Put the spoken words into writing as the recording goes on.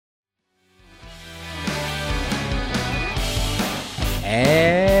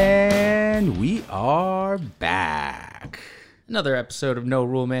We are back. Another episode of No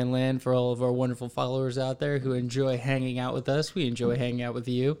Rule Man Land for all of our wonderful followers out there who enjoy hanging out with us. We enjoy hanging out with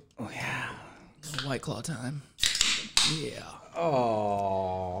you. Oh, yeah. White Claw time. Yeah.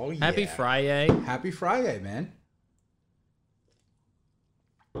 Oh, yeah. Happy Friday. Happy Friday, man.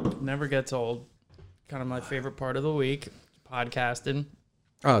 Never gets old. Kind of my favorite part of the week. Podcasting.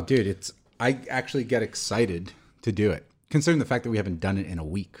 Oh, dude, I actually get excited to do it, considering the fact that we haven't done it in a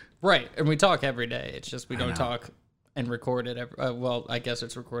week. Right. And we talk every day. It's just we don't talk and record it. Well, I guess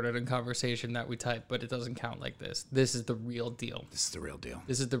it's recorded in conversation that we type, but it doesn't count like this. This is the real deal. This is the real deal.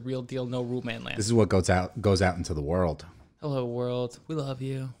 This is the real deal. No Rule Man Land. This is what goes out into the world. Hello, world. We love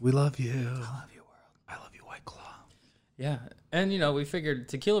you. We love you. I love you, world. I love you, White Claw. Yeah. And, we figured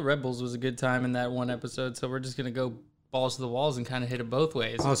Tequila Red Bulls was a good time in that one episode, so we're just going to go balls to the walls and kind of hit it both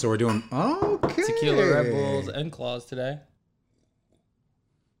ways. Oh, so we're doing... Okay. Tequila Red Bulls and Claws today.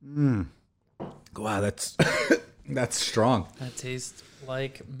 Wow, that's strong. That tastes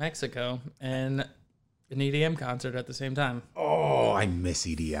like Mexico and an EDM concert at the same time. Oh, I miss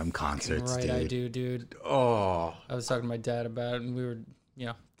EDM concerts, Right, dude. I do, dude. Oh. I was talking to my dad about it, and we were,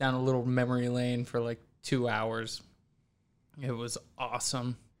 down a little memory lane for like 2 hours. It was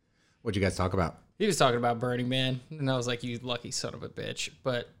awesome. What'd you guys talk about? He was talking about Burning Man, and I was like, you lucky son of a bitch.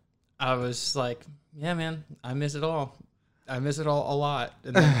 But I was like, yeah, man, I miss it all. I miss it all a lot.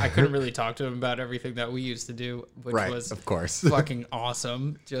 And then I couldn't really talk to him about everything that we used to do, which was of course. fucking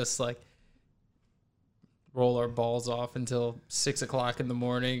awesome. Just like roll our balls off until 6 o'clock in the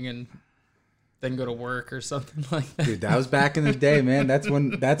morning and then go to work or something like that. Dude, that was back in the day, man. That's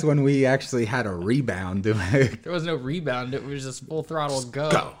when we actually had a rebound. There was no rebound. It was just full throttle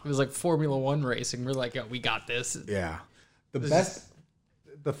go. It was like Formula One racing. We're like, yo, we got this. Yeah.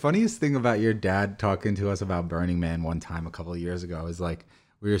 The funniest thing about your dad talking to us about Burning Man one time a couple of years ago is like,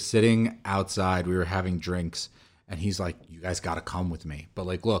 we were sitting outside, we were having drinks, and he's like, you guys got to come with me. But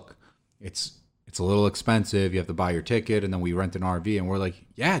like, look, it's a little expensive. You have to buy your ticket, and then we rent an RV. And we're like,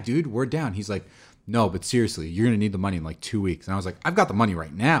 yeah, dude, we're down. He's like, no, but seriously, you're going to need the money in like 2 weeks. And I was like, I've got the money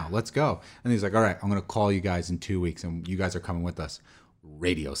right now. Let's go. And he's like, all right, I'm going to call you guys in 2 weeks, and you guys are coming with us.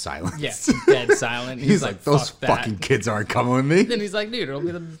 Radio silence. Yeah, dead silent. He's like, those fucking kids aren't coming with me. Then he's like, dude, it'll be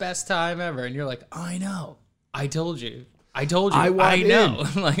the best time ever. And you're like, I know. I told you. I know.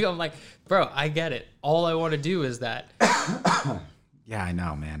 Like, I'm like, bro, I get it. All I want to do is that. Yeah, I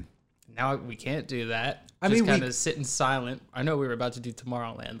know, man. Now we can't do that. I just mean, kind of sitting silent. I know we were about to do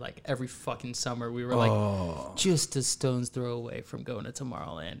Tomorrowland like every fucking summer. We were like just a stone's throw away from going to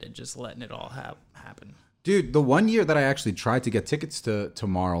Tomorrowland and just letting it all happen. Dude, the one year that I actually tried to get tickets to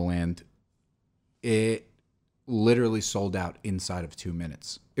Tomorrowland, it literally sold out inside of 2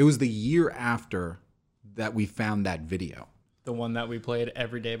 minutes. It was the year after that we found that video. The one that we played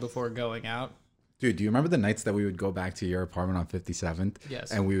every day before going out. Dude, do you remember the nights that we would go back to your apartment on 57th? Yes.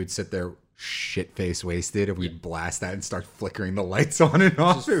 And we would sit there shit-face wasted and we'd blast that and start flickering the lights on and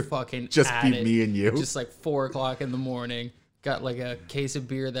off. Just fucking just be me and you. Just like 4 o'clock in the morning. Got like a case of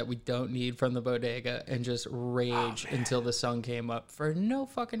beer that we don't need from the bodega and just rage until the sun came up for no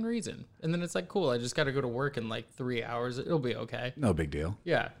fucking reason. And then it's like, cool, I just got to go to work in like 3 hours. It'll be okay. No big deal.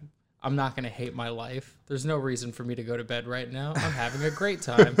 Yeah. I'm not going to hate my life. There's no reason for me to go to bed right now. I'm having a great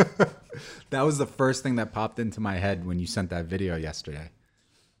time. That was the first thing that popped into my head when you sent that video yesterday.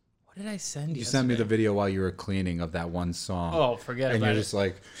 What did I send you? You sent me the video while you were cleaning of that one song. Oh, forget about it. And you're just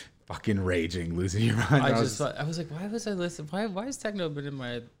like fucking raging, losing your mind. I was like, why was I listening? Why is techno been in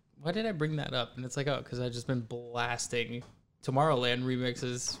my? Why did I bring that up? And it's like, oh, because I just been blasting Tomorrowland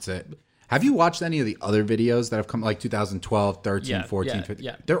remixes. That's it. Have you watched any of the other videos that have come, like 2012, 13, 14, 15?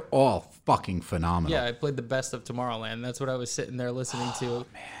 Yeah. They're all fucking phenomenal. Yeah, I played the best of Tomorrowland. That's what I was sitting there listening to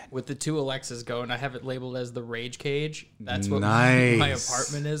with the 2 Alexas going. I have it labeled as the Rage Cage. That's what my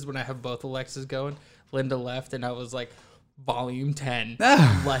apartment is when I have both Alexas going. Linda left, and I was like, volume 10.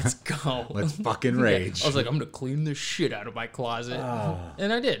 Let's go. Let's fucking rage. I was like, I'm going to clean the shit out of my closet.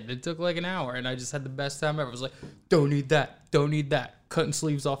 And I did. It took like an hour, and I just had the best time ever. I was like, don't need that. Don't need that. Cutting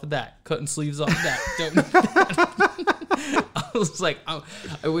sleeves off of that. Cutting sleeves off of that. Don't need that. I was like,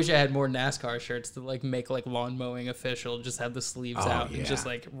 I wish I had more NASCAR shirts to like make like lawn mowing official. Just have the sleeves out and just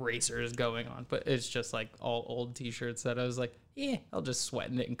like racers going on. But it's just like all old t-shirts that I was like, yeah, I'll just sweat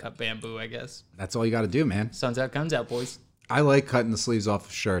in it and cut bamboo, I guess. That's all you got to do, man. Sun's out, guns out, boys. I like cutting the sleeves off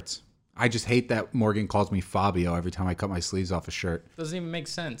of shirts. I just hate that Morgan calls me Fabio every time I cut my sleeves off a shirt. Doesn't even make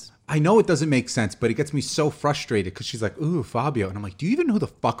sense. I know it doesn't make sense, but it gets me so frustrated because she's like, ooh, Fabio. And I'm like, do you even know who the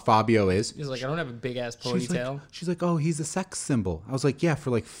fuck Fabio is? He's like, I don't have a big-ass ponytail. She's like, oh, he's a sex symbol. I was like, yeah,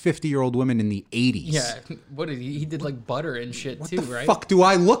 for like 50-year-old women in the 80s. Yeah, what did he did like butter and shit too, right? What the fuck do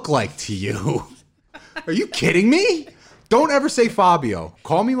I look like to you? Are you kidding me? Don't ever say Fabio.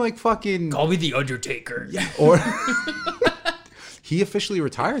 Call me like fucking... Call me the Undertaker. Yeah, or... He officially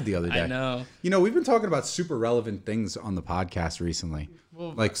retired the other day. I know. You know, we've been talking about super relevant things on the podcast recently.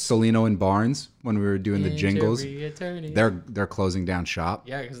 Well, like Celino and Barnes, when we were doing the jingles. They're closing down shop.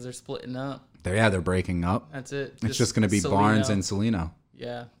 Yeah, because they're splitting up. They're breaking up. That's it. It's just going to be Celino. Barnes and Celino.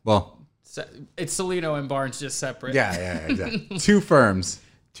 Yeah. Well, it's Celino and Barnes just separate. Yeah, exactly. Two firms,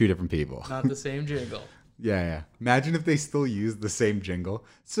 two different people. Not the same jingle. Yeah. Imagine if they still used the same jingle.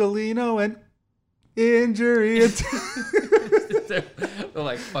 Celino and injury. They're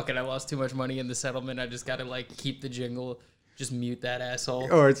like, fuck it, I lost too much money in the settlement. I just got to like keep the jingle. Just mute that asshole.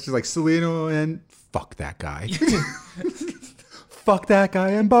 Or it's just like Celino and fuck that guy. Fuck that guy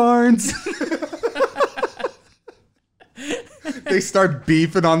and Barnes. They start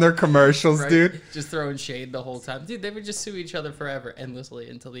beefing on their commercials, right? Dude. Just throwing shade the whole time. Dude, they would just sue each other forever, endlessly,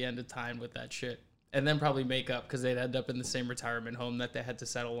 until the end of time with that shit. And then probably make up because they'd end up in the same retirement home that they had to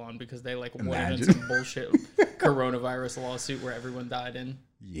settle on because they like won in some bullshit coronavirus lawsuit where everyone died in.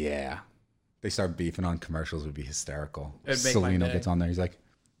 Yeah. They start beefing on commercials would be hysterical. Celino gets on there. He's like,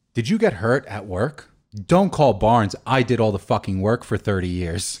 did you get hurt at work? Don't call Barnes. I did all the fucking work for 30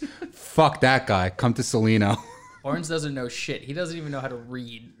 years. Fuck that guy. Come to Celino. Barnes doesn't know shit. He doesn't even know how to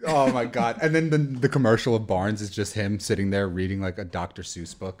read. Oh my God. And then the commercial of Barnes is just him sitting there reading like a Dr.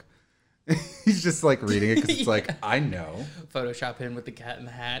 Seuss book. He's just like reading it because it's like, I know. Photoshop him with the cat in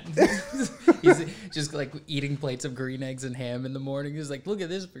the hat. He's just like eating plates of green eggs and ham in the morning. He's like, look at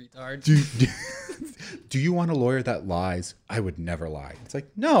this retard. Do you want a lawyer that lies? I would never lie. It's like,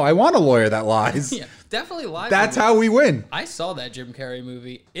 no, I want a lawyer that lies. Yeah, definitely lie. That's how we win. I saw that Jim Carrey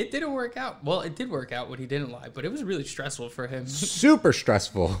movie. It didn't work out. Well, it did work out when he didn't lie, but it was really stressful for him. Super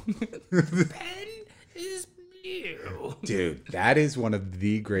stressful. Pen is blue. Dude, that is one of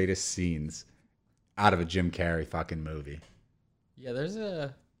the greatest scenes out of a Jim Carrey fucking movie. Yeah, there's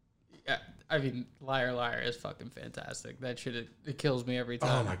a... I mean, Liar Liar is fucking fantastic. That shit, it kills me every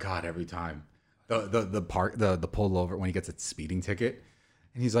time. Oh my God, every time. The pull over when he gets a speeding ticket.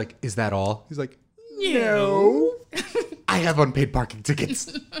 And he's like, is that all? He's like, no. I have unpaid parking tickets.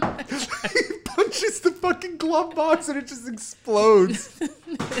 He punches the fucking glove box and it just explodes.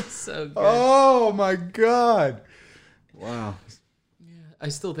 It's so good. Oh my God. Wow. Yeah, I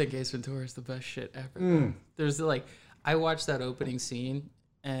still think Ace Ventura is the best shit ever. There's like, I watched that opening scene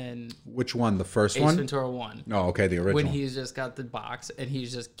and... Which one? The first Ace one? Ventura 1. Oh, okay, the original. When he's just got the box and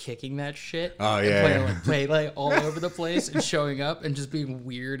he's just kicking that shit. Oh, and yeah. Playing like all over the place and showing up and just being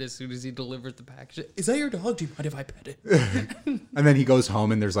weird as soon as he delivers the package. Is that your dog? Do you mind if I pet it? And then he goes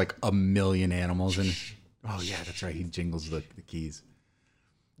home and there's like a million animals. And oh, yeah, that's right. He jingles the keys.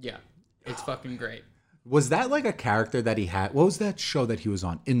 Yeah, it's fucking great. Was that like a character that he had? What was that show that he was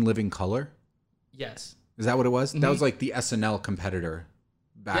on? In Living Color? Yes. Is that what it was? Mm-hmm. That was like the SNL competitor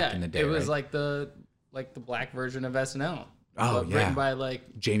back in the day. It was right? like the black version of SNL. Oh, yeah. Written by like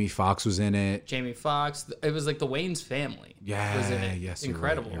Jamie Foxx was in it. Jamie Foxx. It was like the Wayne's family. Yeah. Was in it. Yes.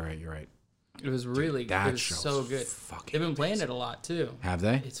 Incredible. You're right. It was really good. It was so good. They've been playing it a lot too. Have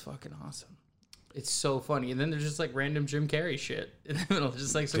they? It's fucking awesome. It's so funny. And then there's just like random Jim Carrey shit in the middle.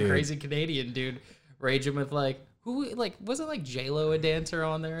 Just like some crazy Canadian dude raging with like, who, like, wasn't like J-Lo a dancer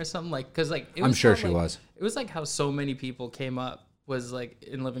on there or something? Like, cause like, it was I'm sure she was. It was like how so many people came up was like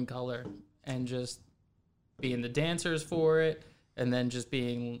in Living Color and just being the dancers for it and then just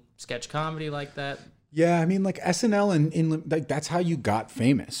being sketch comedy like that. Yeah, I mean, like SNL and like that's how you got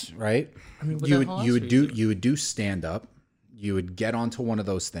famous, right? I mean, you would do stand up, you would get onto one of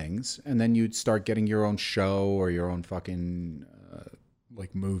those things, and then you'd start getting your own show or your own fucking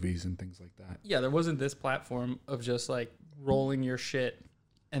like movies and things like that. Yeah, there wasn't this platform of just like rolling your shit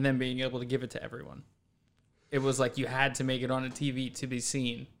and then being able to give it to everyone. It was like you had to make it on a TV to be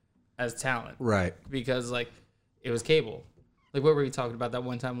seen as talent, right? Because like it was cable. Like what were we talking about that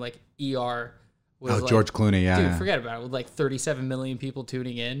one time? Like ER. Was George Clooney, yeah. Dude, forget about it. With like 37 million people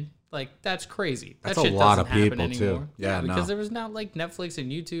tuning in, like that's crazy. That's that shit a lot doesn't of people happen anymore. too. Yeah, because there was not like Netflix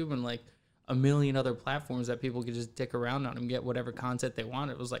and YouTube and like a million other platforms that people could just dick around on and get whatever content they want.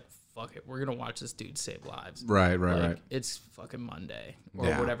 It was like, fuck it, we're gonna watch this dude save lives. Right. It's fucking Monday or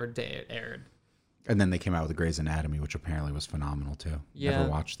whatever day it aired. And then they came out with the Grey's Anatomy, which apparently was phenomenal too. Yeah, never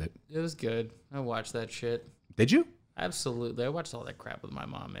watched it. It was good. I watched that shit. Did you? Absolutely. I watched all that crap with my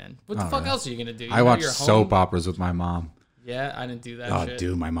mom, man. What the fuck else are you going to do? I watched soap operas with my mom. Yeah, I didn't do that shit. Oh,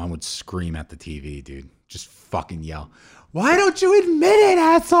 dude, my mom would scream at the TV, dude. Just fucking yell. Why don't you admit it,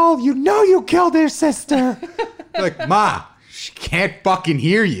 asshole? You know you killed her sister. Like, Ma, she can't fucking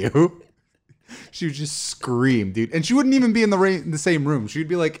hear you. She would just scream, dude. And she wouldn't even be in the same room. She'd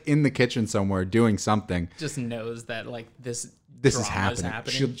be like in the kitchen somewhere doing something. Just knows that like this is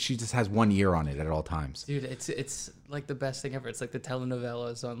happening. She just has one ear on it at all times. Dude, it's like the best thing ever. It's like the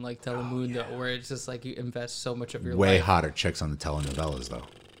telenovelas on like Telemundo where it's just like you invest so much of your life. Way hotter chicks on the telenovelas though.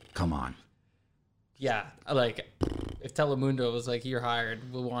 Come on. Yeah, like if Telemundo was like, you're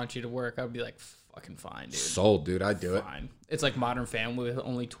hired, we'll want you to work, I'd be like, fucking fine, dude. Sold, dude. I'd do it. Fine. It's like Modern Family with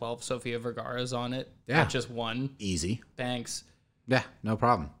only 12 Sofia Vergara's on it. Yeah. Not just one. Easy. Thanks. Yeah, no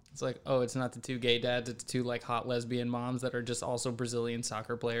problem. It's like, oh, it's not the two gay dads, it's two like hot lesbian moms that are just also Brazilian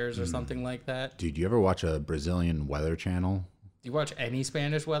soccer players or something like that. Dude, you ever watch a Brazilian weather channel? Do you watch any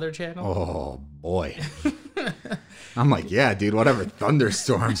Spanish weather channel? Oh, boy. I'm like, yeah, dude, whatever.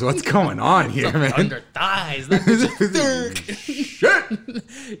 Thunderstorms. What's going on here, man? Thunder thighs. That bitch is Shit.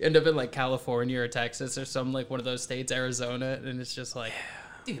 You end up in like California or Texas or some like one of those states, Arizona, and it's just like,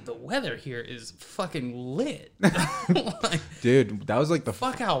 dude, the weather here is fucking lit. Like, dude, that was like the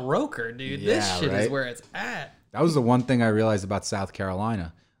fuck Al Roker, dude. This shit is where it's at. That was the one thing I realized about South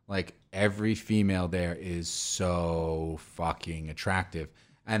Carolina. Like, every female there is so fucking attractive.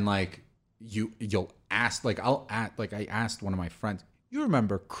 And like you'll ask, like I asked one of my friends, you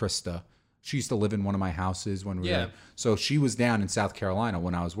remember Krista? She used to live in one of my houses when we were there. So she was down in South Carolina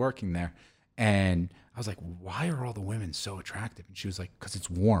when I was working there. And I was like, why are all the women so attractive? And she was like, because it's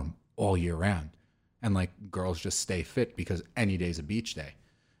warm all year round. And like girls just stay fit because any day's a beach day.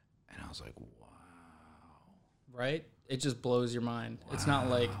 And I was like, wow. Right? It just blows your mind. Wow. It's not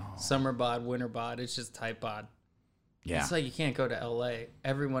like summer bod, winter bod. It's just type bod. Yeah. It's like you can't go to LA.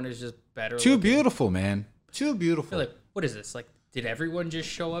 Everyone is just better. Too beautiful, man. Too beautiful. Like, what is this? Like, did everyone just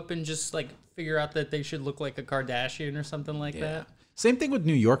show up and just like figure out that they should look like a Kardashian or something like that? Same thing with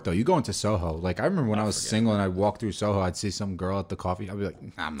New York, though. You go into Soho. Like, I remember when I was single and I'd walk through Soho, I'd see some girl at the coffee. I'd be like,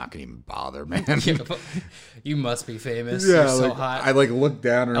 I'm not going to even bother, man. You must be famous. Yeah, you're so hot. I, like, look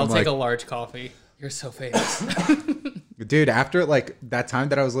down and I'll take a large coffee. You're so famous. Dude, after, like, that time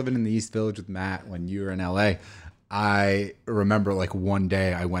that I was living in the East Village with Matt when you were in L.A., I remember, like, one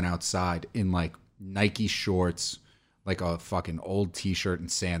day I went outside in, like, Nike shorts, like a fucking old T-shirt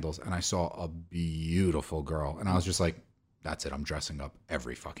and sandals, and I saw a beautiful girl. And I was just like, that's it. I'm dressing up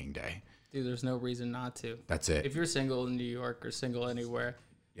every fucking day. Dude, there's no reason not to. That's it. If you're single in New York or single anywhere,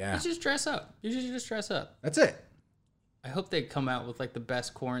 you just dress up. You should just dress up. That's it. I hope they come out with like the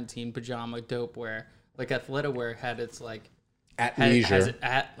best quarantine pajama dope wear. Like Athleta wear had its like at leisure.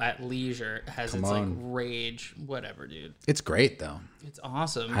 At leisure has its like rage, whatever, dude. It's great though. It's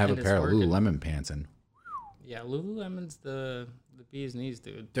awesome. I have a pair of Lululemon pants and yeah, Lululemon's the bee's knees,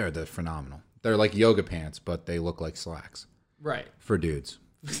 dude. They're phenomenal. They're like yoga pants, but they look like slacks. Right. For dudes.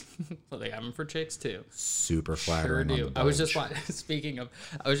 Well, they have them for chicks too. Super flattering. Sure do. I was just speaking of,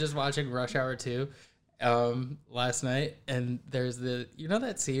 I was just watching Rush Hour 2 last night, and there's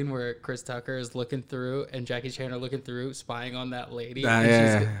that scene where Chris Tucker is looking through and Jackie Chan are looking through, spying on that lady.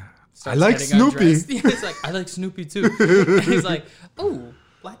 I like Snoopy. He's like, I like Snoopy too. And he's like, oh,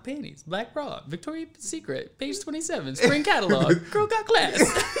 black panties, black bra, Victoria's Secret, page 27, spring catalog, girl got class.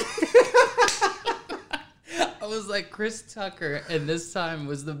 I was like, Chris Tucker, and this time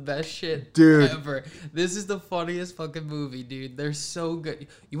was the best shit ever. This is the funniest fucking movie, dude. They're so good.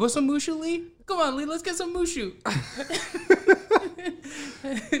 You want some Mushu, Lee? Come on, Lee, let's get some Mushu.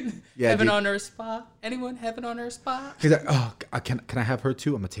 Heaven on Earth Spa? Anyone? Heaven on Earth Spa? He's like, oh, can I have her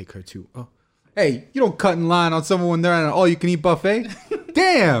too? I'm gonna take her too. Oh, hey, you don't cut in line on someone when they're at an all-you-can-eat buffet.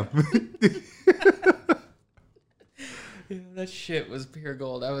 Damn. Yeah, that shit was pure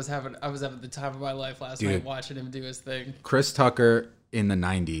gold. I was having the time of my life last night watching him do his thing. Chris Tucker in the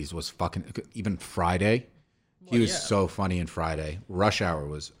 90s was fucking, even Friday. He was so funny in Friday. Rush Hour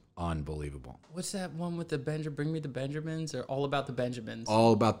was unbelievable. What's that one with the Bring Me the Benjamins, or All About the Benjamins?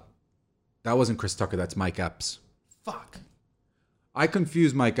 That wasn't Chris Tucker. That's Mike Epps. Fuck. I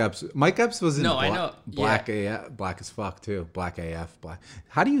confused Mike Epps. Mike Epps was in I know. Black AF, Black as fuck too. Black AF, Black.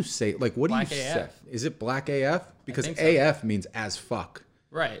 How do you say? Like, what Black do you AF. say? Is it Black AF? Because so. AF means as fuck.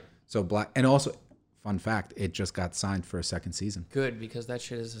 Right. So Black, and also, fun fact, it just got signed for a second season. Good, because that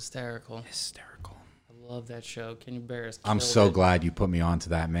shit is hysterical. Hysterical. I love that show. Can you bear us? I'm so glad you put me on to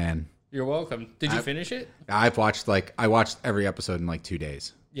that, man. You're welcome. Did you finish it? I watched every episode in like 2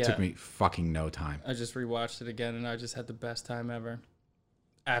 days. Yeah. It took me fucking no time. I just rewatched it again, and I just had the best time ever.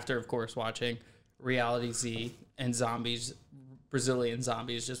 After, of course, watching Reality Z and zombies, Brazilian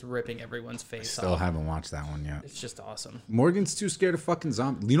zombies, just ripping everyone's face Still off. haven't watched that one yet. It's just awesome. Morgan's too scared of fucking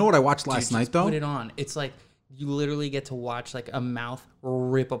zombies. You know what I watched last night though? Put it on. It's like you literally get to watch like a mouth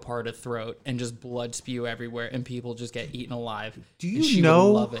rip apart a throat and just blood spew everywhere, and people just get eaten alive. Do you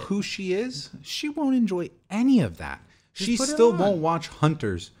know who she is? She won't enjoy any of that. She still won't watch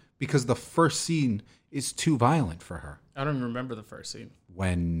Hunters because the first scene is too violent for her. I don't even remember the first scene.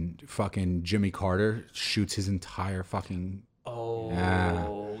 When fucking Jimmy Carter shoots his entire fucking...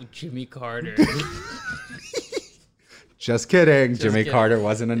 Jimmy Carter. Just kidding. Jimmy Carter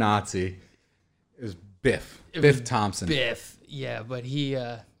wasn't a Nazi. It was Biff Thompson. Biff. Yeah, but he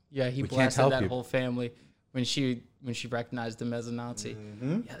blasted that whole family when she recognized him as a Nazi.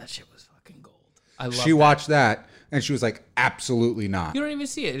 Mm-hmm. Yeah, that shit was fucking gold. She watched that and she was like, absolutely not. You don't even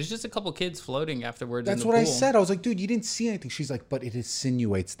see it. It's just a couple kids floating afterwards. That's what I said. I was like, dude, you didn't see anything. She's like, but it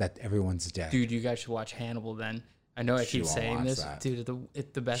insinuates that everyone's dead. Dude, you guys should watch Hannibal then. I know I keep saying this. Dude,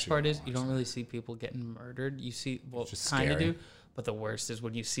 the best part is you don't really see people getting murdered. You see, well, kind of do. But the worst is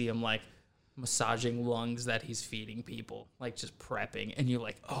when you see him like massaging lungs that he's feeding people, like just prepping, and you're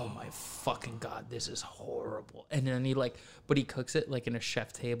like, oh my fucking god, this is horrible. And then but he cooks it like in a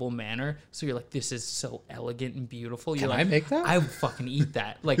chef table manner, so you're like, this is so elegant and beautiful. You're I make that? I would fucking eat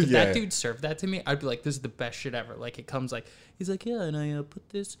that. Like if that dude served that to me, I'd be like, this is the best shit ever. Like it comes like, he's like, yeah, and I put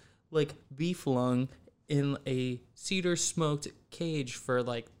this like beef lung in a cedar smoked cage for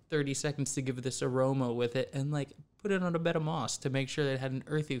like 30 seconds to give this aroma with it, and like put it on a bed of moss to make sure that it had an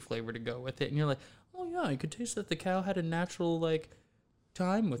earthy flavor to go with it. And you're like, oh yeah, I could taste that the cow had a natural like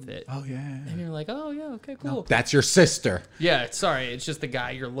time with it. Oh yeah. And you're like, oh yeah, okay, cool. No, that's your sister. Yeah, sorry, it's just the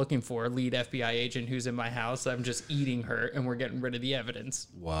guy you're looking for, lead FBI agent who's in my house. I'm just eating her and we're getting rid of the evidence.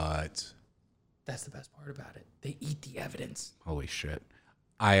 What? That's the best part about it. They eat the evidence. Holy shit.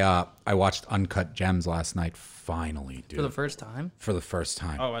 I watched Uncut Gems last night, finally, dude. For the first time? For the first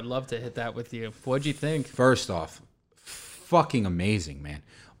time. Oh, I'd love to hit that with you. What'd you think? First off, fucking amazing, man.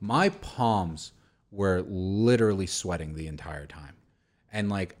 My palms were literally sweating the entire time. And,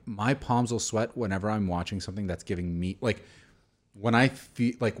 like, my palms will sweat whenever I'm watching something that's giving me, like, when I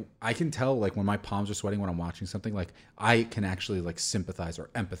feel, like, I can tell, like, when my palms are sweating when I'm watching something, like, I can actually, like, sympathize or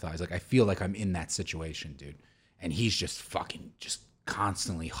empathize. Like, I feel like I'm in that situation, dude. And he's just fucking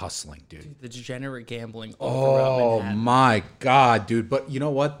constantly hustling, dude. The degenerate gambling all throughout Manhattan. My god, dude. But you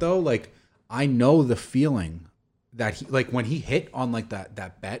know what though, like I know the feeling that he, like when he hit on like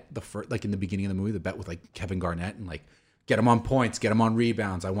that bet, the first, like in the beginning of the movie, the bet with like Kevin Garnett and like get him on points, get him on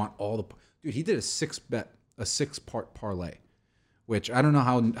rebounds, I want all the dude. He did a 6-part parlay, which I don't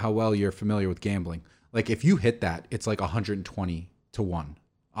know how well you're familiar with gambling. Like if you hit that, it's like 120 to 1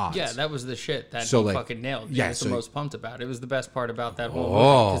 odds. Yeah, that was the shit that he fucking nailed. Yeah, was the most pumped about. It was the best part about that whole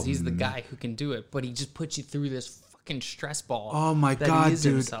movie because he's the guy who can do it, but he just puts you through this fucking stress ball. Oh my god,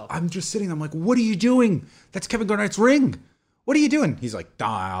 dude! Himself. I'm just sitting there, I'm like, what are you doing? That's Kevin Garnett's ring. What are you doing? He's like,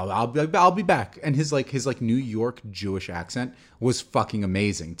 I'll be back. And his New York Jewish accent was fucking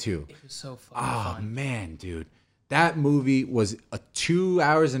amazing too. It was so fucking fun. Oh man, dude. That movie was a 2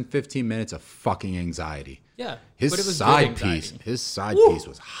 hours and 15 minutes of fucking anxiety. Yeah, his side piece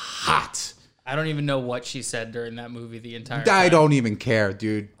was hot. I don't even know what she said during that movie the entire time. I don't even care,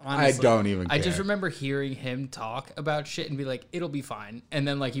 dude. Honestly, I don't even care. I just remember hearing him talk about shit and be like, it'll be fine. And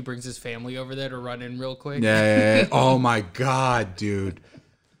then like he brings his family over there to run in real quick. Yeah. Oh my god, dude.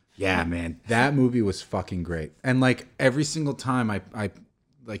 Yeah, man. That movie was fucking great. And like every single time I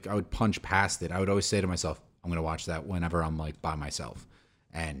would punch past it, I would always say to myself, I'm going to watch that whenever I'm like by myself.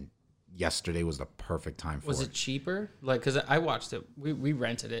 And yesterday was the perfect time for it. Was it cheaper? Like, because I watched it. We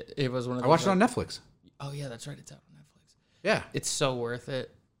rented it. It was one of those. I watched it on Netflix. Oh, yeah, that's right. It's out on Netflix. Yeah. It's so worth it.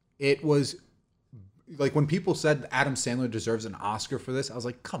 It was, like, when people said Adam Sandler deserves an Oscar for this, I was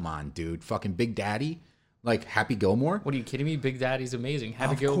like, come on, dude. Fucking Big Daddy. Like, Happy Gilmore. What are you kidding me? Big Daddy's amazing.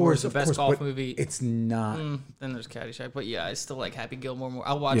 Happy Gilmore is the best golf movie. It's not. Then there's Caddyshack. But yeah, I still like Happy Gilmore more.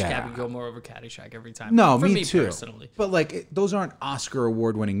 I'll watch Happy Gilmore over Caddyshack every time. No, for me too. Personally. But like, those aren't Oscar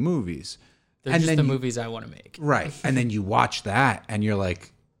award-winning movies. They're just the movies I want to make. Right. And then you watch that and you're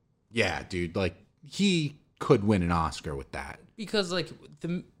like, yeah, dude, like he could win an Oscar with that. Because like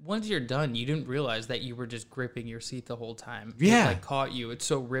once you're done, you didn't realize that you were just gripping your seat the whole time. Yeah. It like caught you. It's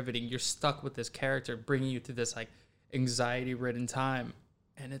so riveting. You're stuck with this character, bringing you through this like anxiety-ridden time.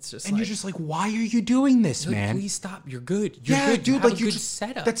 And it's just you're just like, why are you doing this, man? Please stop. You're good. You're good. Dude, you have a good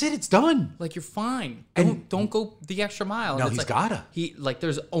setup. That's it. It's done. Like you're fine. And don't go the extra mile. No, and he's gotta.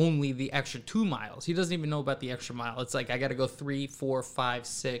 There's only the extra 2 miles. He doesn't even know about the extra mile. It's like I got to go 3, 4, 5,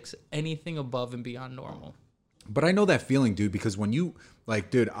 6, anything above and beyond normal. But I know that feeling, dude, because when you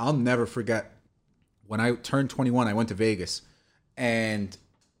like, dude, I'll never forget when I turned 21, I went to Vegas, and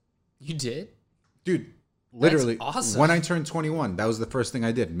You did? dude, literally, That's awesome. when I turned 21, that was the first thing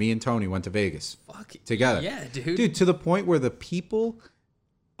I did. Me and Tony went to Vegas together. Yeah, dude. Dude, to the point where the people,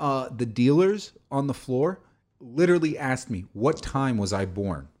 the dealers on the floor, literally asked me, what time was I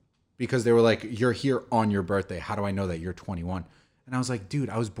born? Because they were like, you're here on your birthday. How do I know that you're 21? And I was like, dude,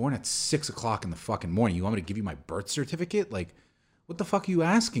 I was born at 6 o'clock in the fucking morning. You want me to give you my birth certificate? Like, what the fuck are you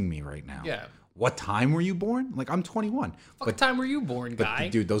asking me right now? Yeah. What time were you born? Like, I'm 21. What time were you born, guy?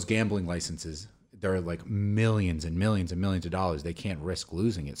 But dude, those gambling licenses, they're like millions and millions and millions of dollars. They can't risk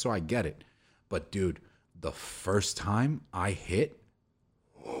losing it. So I get it. But dude, the first time I hit,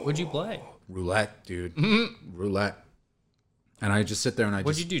 What'd you play? roulette, dude. Roulette. And I just sit there and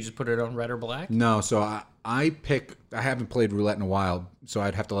What'd you do? Just put it on red or black? No, so I haven't played roulette in a while, so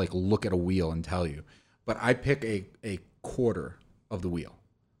I'd have to like look at a wheel and tell you. But I pick a quarter of the wheel.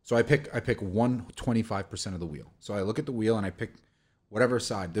 So I pick 125% of the wheel. So I look at the wheel and I pick whatever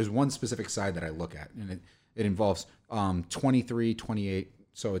side. There's one specific side that I look at, and it involves 23, 28.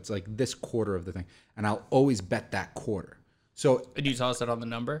 So it's like this quarter of the thing. And I'll always bet that quarter. So Do you toss it on the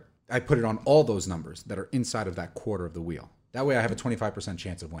number? I put it on all those numbers that are inside of that quarter of the wheel. That way I have a 25%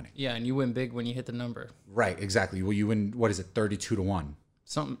 chance of winning. Yeah, and you win big when you hit the number. Right, exactly. Well, you win, what is it, 32 to 1?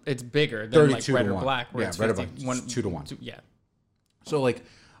 Something. It's bigger than like 32 red to or 1. black. Where Yeah, it's red or 50, black, 2 to 1. Yeah. So like,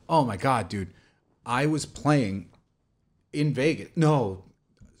 oh my God, dude. I was playing in Vegas. No.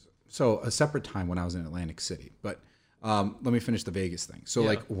 So a separate time when I was in Atlantic City. But let me finish the Vegas thing. So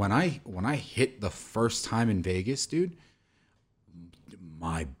like when I hit the first time in Vegas, dude,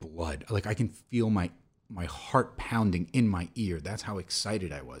 my blood, like I can feel my heart pounding in my ear. That's how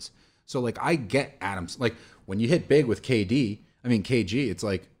excited I was. So like I get Adams, like when you hit big with KG, it's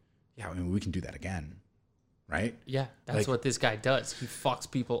like, yeah, I mean, we can do that again. Right? Yeah, that's like, what this guy does. He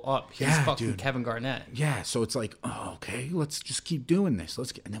fucks people up. He's yeah, fucking dude. Kevin Garnett. Yeah, so it's like, oh, okay, let's just keep doing this.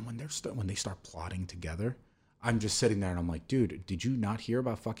 And then when they start plotting together, I'm just sitting there and I'm like, dude, did you not hear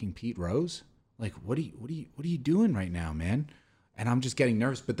about fucking Pete Rose? Like, what are you doing right now, man? And I'm just getting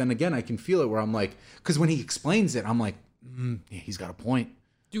nervous. But then again, I can feel it where I'm like, because when he explains it, I'm like, yeah, he's got a point.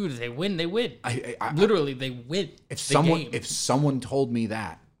 Dude, they win. They win. I Literally, they win. If someone told me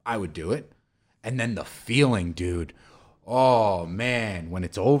that, I would do it. And then the feeling, dude. Oh man, when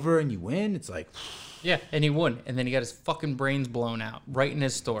it's over and you win, it's like, yeah, and he won, and then he got his fucking brains blown out right in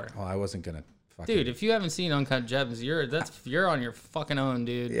his store. oh, I wasn't gonna. Fucking... Dude, if you haven't seen Uncut Gems, you're on your fucking own,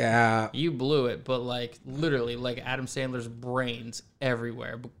 dude. Yeah, you blew it, but like literally, like Adam Sandler's brains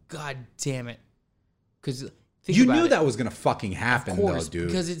everywhere. But god damn it, because you knew that was gonna fucking happen, though, dude.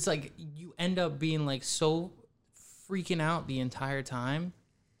 Because it's like you end up being like so freaking out the entire time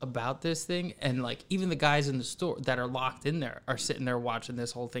about this thing, and like even the guys in the store that are locked in there are sitting there watching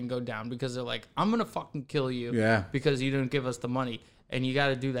this whole thing go down because they're like, I'm gonna fucking kill you, because you didn't give us the money, and you got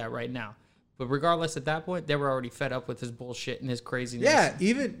to do that right now. But regardless, at that point, they were already fed up with his bullshit and his craziness.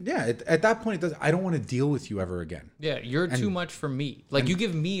 Yeah, at that point, I don't want to deal with you ever again. Yeah, you're too much for me. Like, you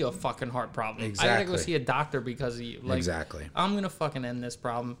give me a fucking heart problem. Exactly. I gotta go see a doctor because of you. Like, exactly. I'm gonna fucking end this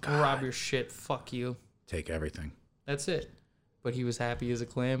problem. Rob your shit. Fuck you. Take everything. That's it. But he was happy as a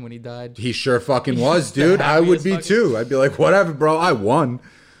clam when he died. He sure fucking was, dude. I would be too. I'd be like, whatever, bro. I won.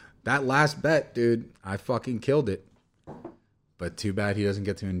 That last bet, dude, I fucking killed it. But too bad he doesn't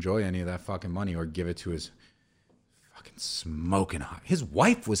get to enjoy any of that fucking money or give it to his fucking smoking hot. His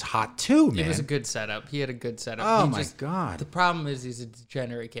wife was hot too, man. It was a good setup. He had a good setup. Oh my God. The problem is he's a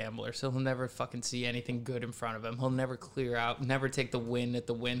degenerate gambler, so he'll never fucking see anything good in front of him. He'll never clear out, never take the win at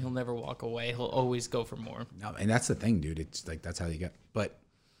the win. He'll never walk away. He'll always go for more. No, and that's the thing, dude. It's like, that's how you get. But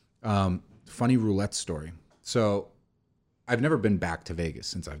funny roulette story. So I've never been back to Vegas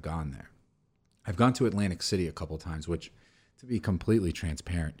since I've gone there. I've gone to Atlantic City a couple times, which, to be completely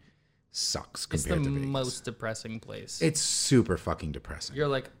transparent, sucks compared to Vegas. It's the most depressing place. It's super fucking depressing. You're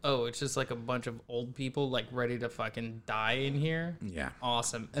like, oh, it's just like a bunch of old people like ready to fucking die in here. Yeah.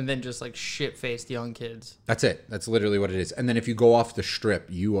 Awesome. And then just like shit-faced young kids. That's it. That's literally what it is. And then if you go off the strip,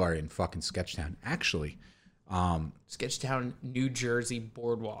 you are in fucking Sketchtown. Actually, Sketchtown, New Jersey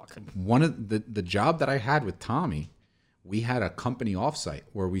boardwalk. One of the job that I had with Tommy, we had a company offsite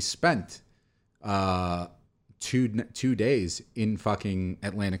where we spent 2 days in fucking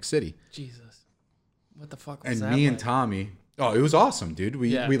Atlantic City. Jesus, what the fuck was that? And me and Tommy, oh, it was awesome, dude.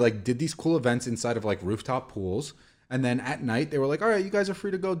 We like did these cool events inside of like rooftop pools, and then at night they were like, all right, you guys are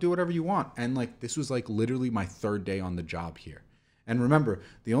free to go do whatever you want. And like this was like literally my 3rd day on the job here. And remember,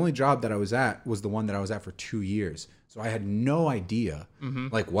 the only job that I was at was the one that I was at for 2 years, so I had no idea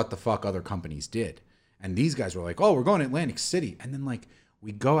like what the fuck other companies did. And these guys were like, oh, we're going to Atlantic City, and then like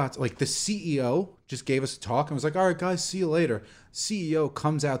We go out, like the CEO just gave us a talk and was like, all right, guys, see you later. CEO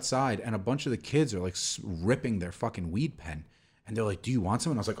comes outside and a bunch of the kids are like ripping their fucking weed pen. And they're like, do you want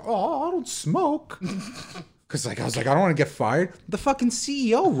some? And I was like, oh, I don't smoke. Because I was like, I don't want to get fired. The fucking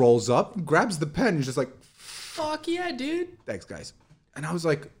CEO rolls up, grabs the pen, and is just like, fuck yeah, dude. Thanks, guys. And I was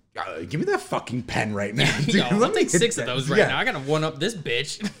like, give me that fucking pen right now. Dude. Yo, I'll take 6 of those right now. I got to one up this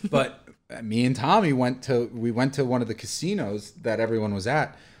bitch. But me and Tommy went to one of the casinos that everyone was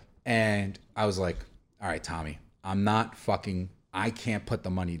at, and I was like, all right, Tommy, I can't put the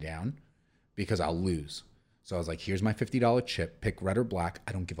money down because I'll lose. So I was like, here's my $50 chip, pick red or black.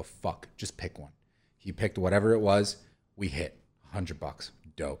 I don't give a fuck. Just pick one. He picked whatever it was. We hit $100.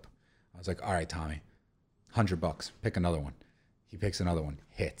 Dope. I was like, all right, Tommy, $100. Pick another one. He picks another one.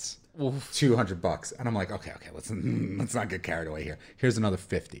 Hits. Oof. $200. And I'm like, okay, let's not get carried away here. Here's another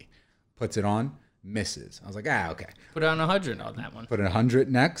 50. Puts it on, misses. I was like, okay. Put on 100 on that one. Put in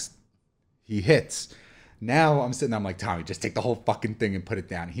 100 next. He hits. Now I'm sitting there, I'm like, Tommy, just take the whole fucking thing and put it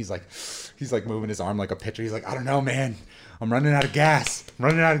down. He's like moving his arm like a pitcher. He's like, I don't know, man. I'm running out of gas.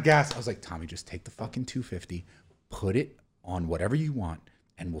 I was like, Tommy, just take the fucking 250, put it on whatever you want,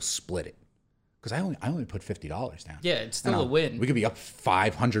 and we'll split it. Because I only put $50 down. Yeah, it's still a win. We could be up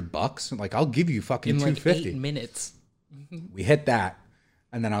 $500. Like, I'll give you fucking in $250. Like 8 minutes. We hit that.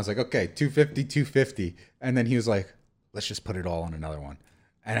 And then I was like, okay, $250. And then he was like, let's just put it all on another one.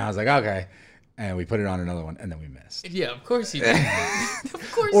 And I was like, okay. And we put it on another one, and then we missed. Yeah, of course you did.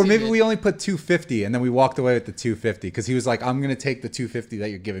 Of course. Or maybe we only put $250, and then we walked away with the $250 because he was like, I'm going to take the $250 that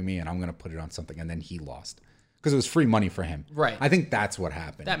you're giving me, and I'm going to put it on something. And then he lost because it was free money for him. Right. I think that's what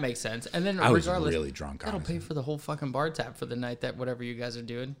happened. That makes sense. And then I was regardless, really drunk, that'll honestly. pay for the whole fucking bar tab for the night, that whatever you guys are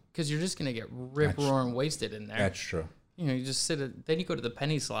doing, because you're just going to get rip-roaring wasted in there. That's true. You know, you just then you go to the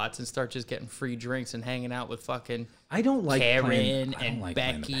penny slots and start just getting free drinks and hanging out with fucking I don't like Karen playing, and the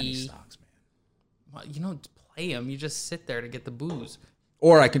Becky. penny stocks, man. Well, you don't play them. You just sit there to get the booze.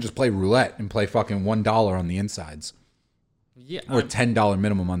 Or I can just play roulette and play fucking $1 on the insides. Yeah. Or $10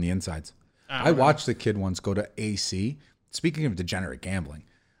 minimum on the insides. I watched the kid once go to AC. Speaking of degenerate gambling,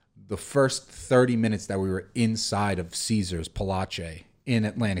 the first 30 minutes that we were inside of Caesar's Palace in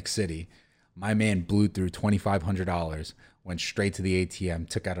Atlantic City, my man blew through $2,500, went straight to the ATM,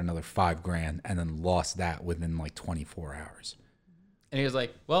 took out another $5,000, and then lost that within like 24 hours. And he was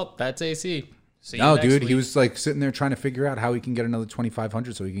like, well, that's AC. See you No, next dude, week. he was like sitting there trying to figure out how he can get another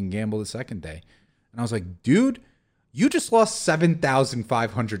 $2,500 so he can gamble the second day. And I was like, dude, you just lost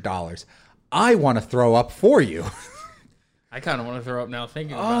 $7,500. I want to throw up for you. I kind of want to throw up now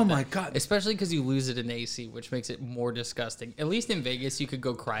thinking about Oh that. my God. Especially because you lose it in AC, which makes it more disgusting. At least in Vegas, you could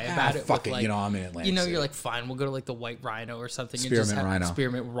go cry about it. Fuck with, it, like, you know, I'm in Atlantic City. you're like, fine, we'll go to like the White Rhino or something.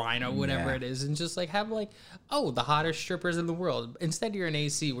 Spearmint Rhino, whatever it is. And just like have like, oh, the hottest strippers in the world. Instead, you're in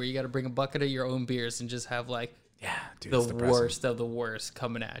AC where you got to bring a bucket of your own beers and just have like dude, the worst of the worst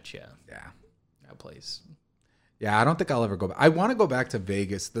coming at you. Yeah. That place. Yeah, I don't think I'll ever go back. I want to go back to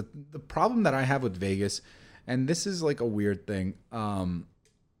Vegas. The problem that I have with Vegas, and this is like a weird thing,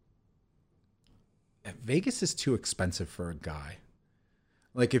 Vegas is too expensive for a guy.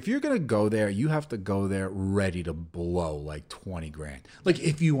 Like, if you're going to go there, you have to go there ready to blow like 20 grand. Like,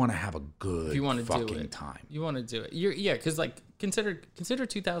 if you want to have a good fucking time. You want to do it. Because like consider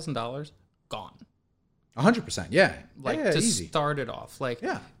 $2,000 gone. 100%, yeah. Like yeah, to easy. start it off. Like,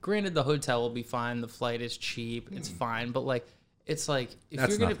 yeah. Granted, the hotel will be fine. The flight is cheap. It's fine. But like, it's like if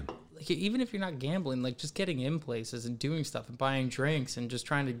you're gonna, like, even if you're not gambling, like just getting in places and doing stuff and buying drinks and just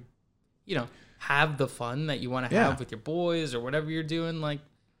trying to, you know, have the fun that you want to have with your boys or whatever you're doing. Like,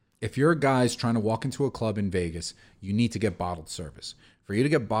 if you're a guy's trying to walk into a club in Vegas, you need to get bottled service. For you to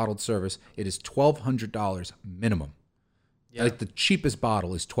get bottled service, it is $1,200 minimum. Yeah. Like the cheapest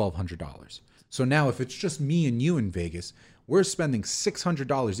bottle is $1,200. So now if it's just me and you in Vegas, we're spending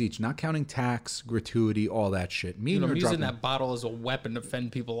 $600 each, not counting tax, gratuity, all that shit. I'm using that bottle as a weapon to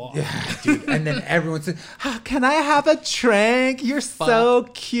fend people off. Yeah, dude. And then everyone's saying, can I have a drink? You're so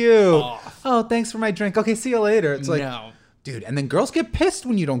cute. Off. Oh, thanks for my drink. Okay, see you later. It's like, no. Dude, and then girls get pissed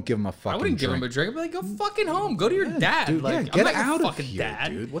when you don't give them a fucking drink. I wouldn't give them a drink. I'd be like, go fucking home. Go to your dad. Dude, like, get I'm not out your of fucking here, dad.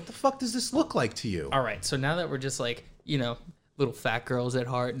 dude. What the fuck does this look like to you? All right, so now that we're just like, you know, little fat girls at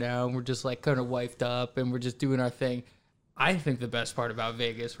heart now, and we're just like kind of wifed up, and we're just doing our thing. I think the best part about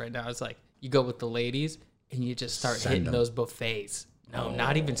Vegas right now is like you go with the ladies, and you just start hitting those buffets. No,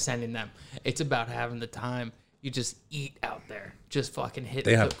 not even sending them. It's about having the time. You just eat out there. Just fucking hit.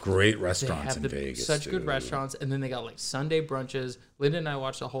 They have great restaurants in Vegas. Such good restaurants. And then they got like Sunday brunches. Linda and I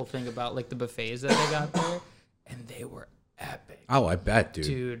watched the whole thing about like the buffets that they got there. And they were epic. Oh, I bet, dude.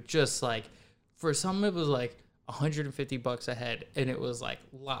 Dude, just like for some it was like, $150 a head, and it was like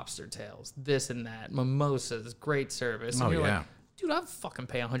lobster tails, this and that, mimosas, great service. And Oh, you're yeah. like, dude, I'd fucking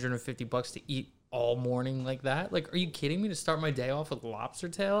pay $150 to eat all morning like that. Like, are you kidding me? To start my day off with lobster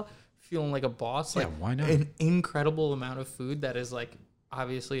tail, feeling like a boss. Like, why not? An incredible amount of food that is like,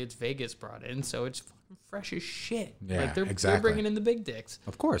 obviously it's Vegas brought in, so it's fucking fresh as shit. Yeah, like they're exactly. bringing in the big dicks.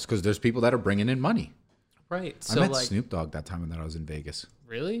 Of course, because there's people that are bringing in money. Right. I So met like, Snoop Dogg that time that I was in Vegas.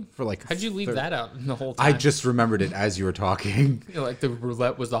 really? For like, How'd you leave that out the whole time? I just remembered it as you were talking. You know, like the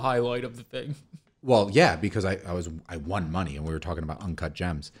roulette was the highlight of the thing. Well, yeah, because I won money and we were talking about uncut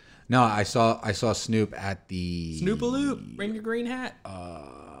gems. No, I saw Snoop at the Snoop-a-loop, bring your green hat.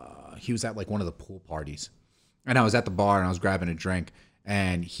 He was at like one of the pool parties, and I was at the bar and I was grabbing a drink,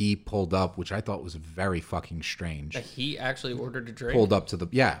 and he pulled up, which I thought was very fucking strange. That he actually ordered a drink. Pulled up to the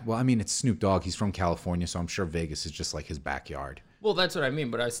well, I mean, it's Snoop Dogg. He's from California, so I'm sure Vegas is just like his backyard. Well, that's what I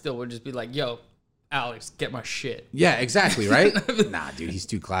mean, but I still would just be like, yo, Alex, get my shit. Yeah, exactly, right? Nah, dude, he's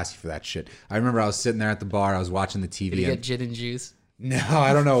too classy for that shit. I remember I was sitting there at the bar, I was watching the TV. Did he get gin and juice? No,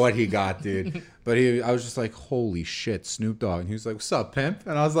 I don't know what he got, dude. But I was just like, holy shit, Snoop Dogg. And he was like, what's up, pimp?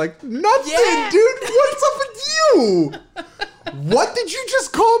 And I was like, nothing, Yeah. dude. What's up with you? What did you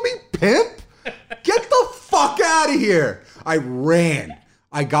just call me, pimp? Get the fuck out of here. I ran.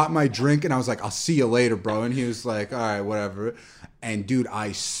 I got my drink and I was like, I'll see you later, bro. And he was like, all right, whatever. And dude,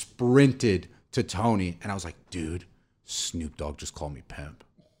 I sprinted to Tony and I was like, dude, Snoop Dogg just called me pimp.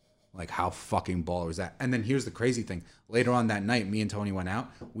 Like, how fucking baller is that? And then here's the crazy thing. Later on that night, me and Tony went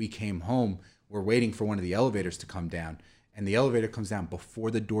out. We came home. We're waiting for one of the elevators to come down. And the elevator comes down. Before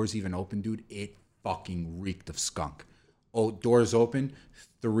the doors even open, dude, it fucking reeked of skunk. Oh, doors open.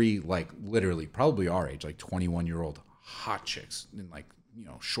 3, like, literally, probably our age, like 21-year-old hot chicks in, like, you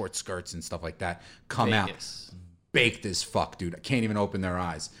know, short skirts and stuff like that come Vegas. out. Baked as fuck, dude. I can't even open their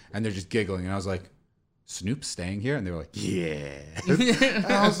eyes. And they're just giggling. And I was like, Snoop's staying here? And they were like, yeah. And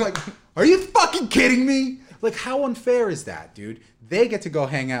I was like, are you fucking kidding me? Like, how unfair is that, dude? They get to go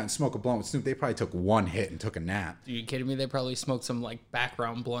hang out and smoke a blunt with Snoop. They probably took one hit and took a nap. Are you kidding me? They probably smoked some like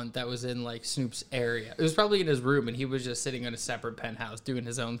background blunt that was in like Snoop's area. It was probably in his room and he was just sitting in a separate penthouse doing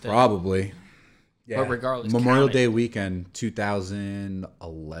his own thing. Probably. Yeah. But regardless, Memorial count it. Day weekend,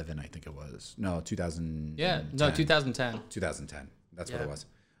 2011, I think it was. No, 2000. Yeah, no, 2010. 2010. That's what Yeah. it was.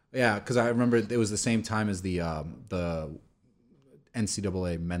 Yeah, because I remember it was the same time as the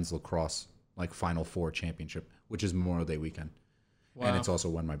NCAA men's lacrosse like Final Four championship, which is Memorial Day weekend, and it's also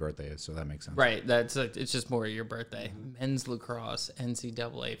when my birthday is, so that makes sense. Right, that's like, it's just more your birthday. Men's lacrosse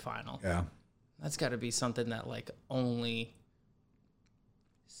NCAA final. Yeah. That's got to be something that like only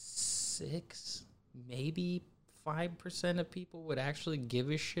 6, maybe 5% of people would actually give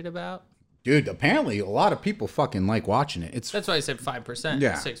a shit about. Dude, apparently a lot of people fucking like watching it. That's why I said 5%,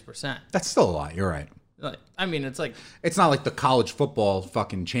 Yeah. 6%. That's still a lot. You're right. Like, I mean, it's like, It's not like the college football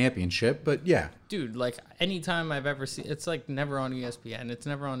fucking championship, but yeah. dude, like anytime I've ever seen, it's like never on ESPN. It's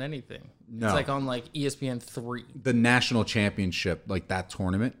never on anything. No. It's like on like E ESPN 3. The national championship, like that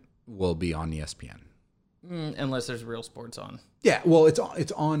tournament, will be on ESPN. Unless there's real sports on. Yeah, well, it's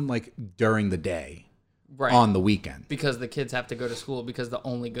on like during the day, Right. on the weekend. Because the kids have to go to school because the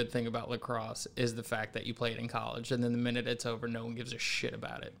only good thing about lacrosse is the fact that you play it in college. And then the minute it's over, no one gives a shit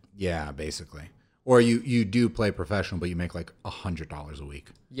about it. Yeah, basically. Or you do play professional, but you make like $100 a week.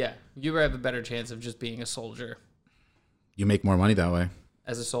 Yeah. You have a better chance of just being a soldier. You make more money that way.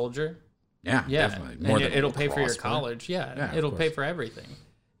 As a soldier? Yeah, Yeah. definitely. More And than it'll pay for your lacrosse player. college. Yeah. Yeah, of It'll pay course. for everything.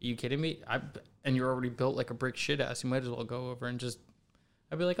 Are you kidding me? And you're already built like a brick shit ass. You might as well go over and just,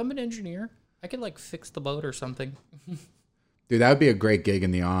 I'd be like, I'm an engineer. I could like fix the boat or something. Dude, that would be a great gig in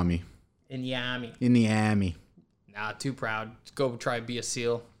the army. In the army. In the army. Nah, too proud. Go try to be a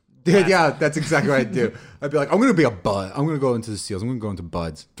SEAL. Dude, yeah, that's exactly what I'd do. I'd be like, I'm going to be a bud. I'm going to go into the SEALs. I'm going to go into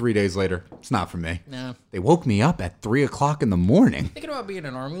buds. 3 days later, it's not for me. Nah. They woke me up at 3 o'clock in the morning. Thinking about being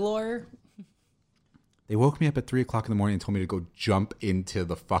an army lawyer? They woke me up at 3 o'clock in the morning and told me to go jump into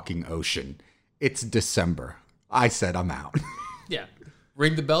the fucking ocean. It's December. I said, I'm out. Yeah.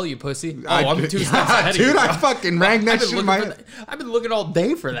 Ring the bell, you pussy. Oh, I'm 2 steps Yeah, ahead dude, of you, I bro. fucking rang that shit in my head. I've been looking all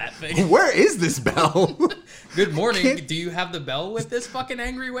day for that thing. Where is this bell? Good morning. Do you have the bell with this fucking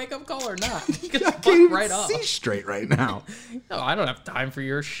angry wake-up call or not? Get I the can't fuck even right off. see straight right now. No, I don't have time for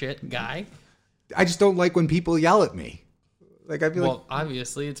your shit, guy. I just don't like when people yell at me. Like, I'd be Well,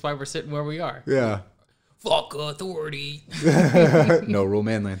 obviously, it's why we're sitting where we are. like, yeah. Fuck authority. No rule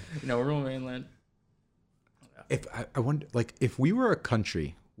manland. No, real mainland. If I wonder, like, if we were a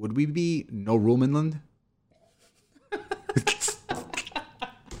country, would we be no rule mainland?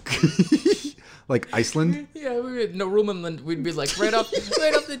 Like Iceland? Yeah, we would no Rumenland. We'd be like right off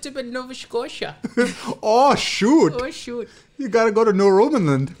the tip of Nova Scotia. Oh, shoot. Oh shoot! You gotta go to New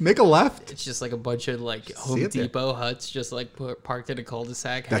Rumenland. Make a left. It's just like a bunch of like Home it there. Depot huts, just like parked in a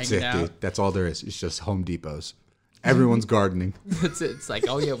cul-de-sac, That's hanging it, out. dude. That's all there is. It's just Home Depots. Everyone's gardening. That's it. It's like,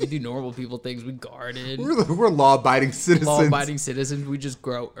 oh yeah, we do normal people things. We garden. We're law-abiding citizens. Law-abiding citizens. We just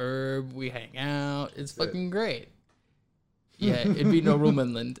grow herb. We hang out. It's fucking great. Yeah, it'd be no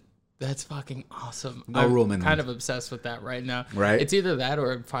Rumenland. That's fucking awesome. No I'm Rumenland. kind of obsessed with that right now. Right? It's either that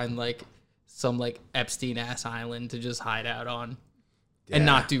or I'd find like some like Epstein ass island to just hide out on. And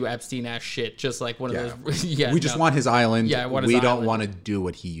not do Epstein ass shit. Just like one of those. Yeah. We just want his island. Yeah, I want his we don't island. want to do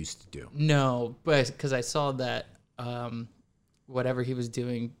what he used to do. No, but because I saw that whatever he was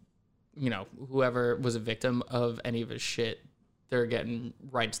doing, you know, whoever was a victim of any of his shit, they're getting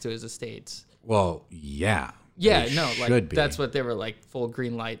rights to his estates. Well, yeah. Yeah, They no, should like be. that's what they were like, full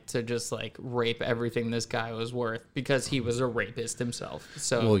green light to just like rape everything this guy was worth because he was a rapist himself.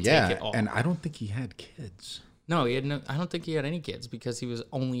 So Well, take yeah, it all. and I don't think he had kids. No, he had no. I don't think he had any kids because he was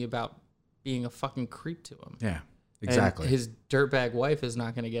only about being a fucking creep to him. Yeah, exactly. And his dirtbag wife is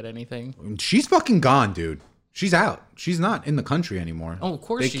not going to get anything. She's fucking gone, dude. She's out. She's not in the country anymore. Oh, of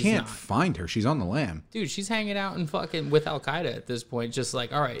course they she's can't not. find her. She's on the lam. Dude, she's hanging out and fucking with Al Qaeda at this point. Just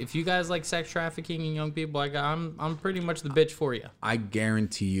like, all right, if you guys like sex trafficking and young people, like I'm pretty much the bitch for you. I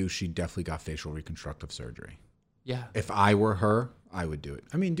guarantee you, she definitely got facial reconstructive surgery. Yeah. If I were her, I would do it.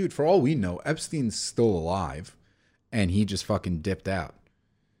 I mean, dude, for all we know, Epstein's still alive, and he just fucking dipped out.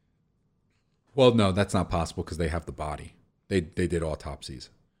 Well, no, that's not possible because they have the body. They did autopsies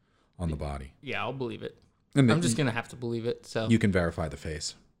on the body. Yeah, I'll believe it. And I'm just gonna have to believe it. So you can verify the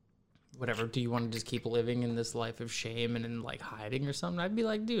face. whatever. Do you want to just keep living in this life of shame and in like hiding or something? I'd be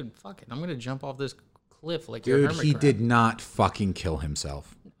like, dude, fuck it. I'm gonna jump off this cliff like you're a Dude, hermit he crab. did not fucking kill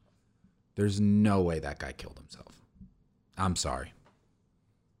himself. There's no way that guy killed himself. I'm sorry.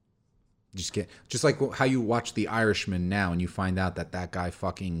 Just like how you watch The Irishman now and you find out that that guy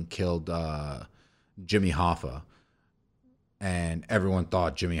fucking killed Jimmy Hoffa. And everyone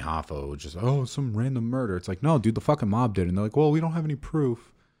thought Jimmy Hoffa was just, some random murder. It's like, no, dude, the fucking mob did. And they're like, well, we don't have any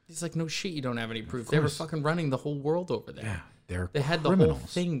proof. He's like, no shit, you don't have any proof. They were fucking running the whole world over there. Yeah, They had the whole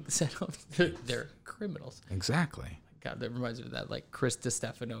thing set up. They're criminals. Exactly. God, that reminds me of that like Chris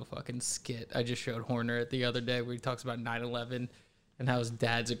DiStefano fucking skit I just showed Horner the other day where he talks about 9/11 and how his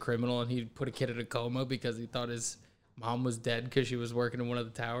dad's a criminal and he put a kid in a coma because he thought his mom was dead because she was working in one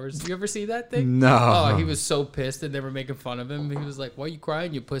of the towers. You ever see that thing? No. Oh, he was so pissed and they were making fun of him. He was like, why are you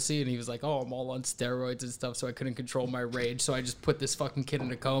crying, you pussy? And he was like, oh, I'm all on steroids and stuff, so I couldn't control my rage. So I just put this fucking kid in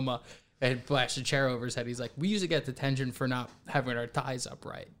a coma and flashed a chair over his head. He's like, we used to get detention for not having our ties up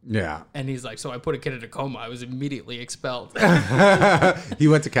right. Yeah. And he's like, so I put a kid in a coma. I was immediately expelled. He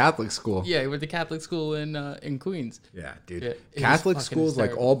went to Catholic school. Yeah, he went to Catholic school in Queens. Yeah, dude. Yeah, it was Catholic fucking schools, like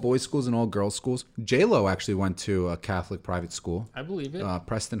hysterical. all boys schools and all girls schools. J-Lo actually went to a Catholic private school, I believe it.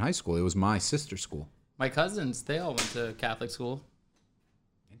 Preston High School. It was my sister's school. My cousins, they all went to Catholic school.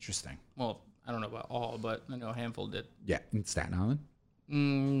 Interesting. Well, I don't know about all, but I know a handful did. Yeah, in Staten Island.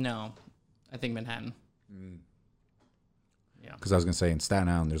 No, I think Manhattan. Yeah. Because I was going to say in Staten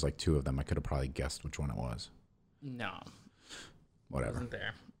Island, there's like two of them. I could have probably guessed which one it was. No, Whatever. wasn't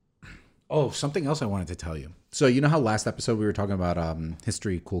there. Oh, something else I wanted to tell you. So you know how last episode we were talking about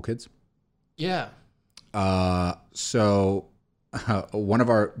history cool kids? Yeah. So one of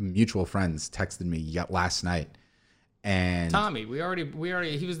our mutual friends texted me last night. And Tommy, we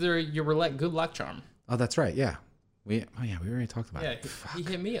already, he was there, your roulette good luck charm. oh, that's right. Yeah. We already talked about Yeah, it. he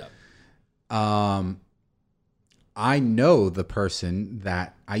hit me up. I know the person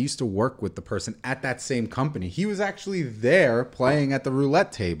that I used to work with, the person at that same company. He was actually there playing at the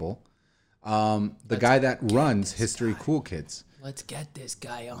roulette table. The guy that runs History Cool Kids. Let's get this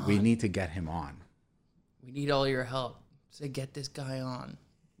guy on. We need to get him on. We need all your help. Say, get this guy on.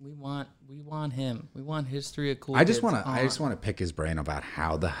 We want him. We want history of cool. I just Kids want to. I on. just want to pick his brain about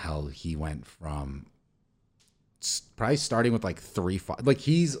how the hell he went from probably starting with like 3, 5. Like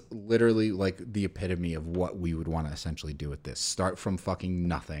he's literally like the epitome of what we would want to essentially do with this. Start from fucking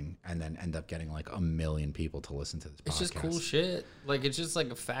nothing and then end up getting like 1 million people to listen to this podcast. It's just cool shit. Like it's just like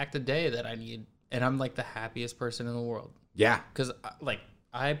a fact a day that I need, and I'm like the happiest person in the world Yeah. because like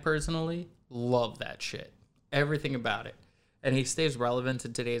I personally love that shit. Everything about it. And he stays relevant to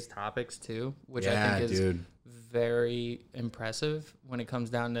today's topics too, which I think is very impressive when it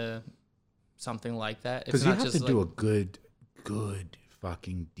comes down to something like that. Because you have to do a good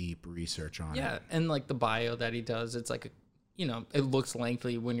fucking deep research on it. Yeah, and like the bio that he does, it's like you know, it looks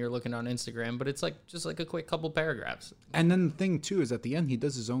lengthy when you're looking on Instagram, but it's like just like a quick couple paragraphs. And then the thing too is at the end he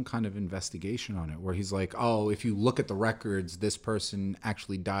does his own kind of investigation on it, where he's like, oh, if you look at the records, this person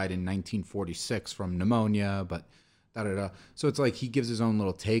actually died in 1946 from pneumonia, but da da da. So it's like he gives his own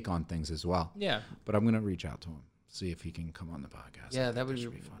little take on things as well. Yeah. But I'm gonna reach out to him, see if he can come on the podcast. Yeah, that would be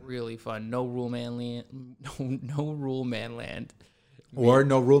really fun. No rule man land. No rule man land. Or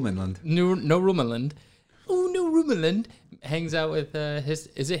no Rumenland. No Rumenland. Oh, no Rumenland hangs out with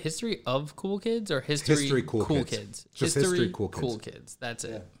is it History of Cool Kids or History Cool Kids? Just History Cool Kids. That's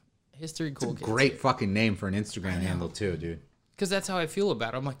it. History Cool Kids. Great fucking name for an Instagram handle too, dude. Because that's how I feel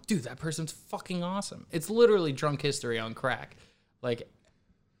about it. I'm like, dude, that person's fucking awesome. It's literally drunk history on crack. Like,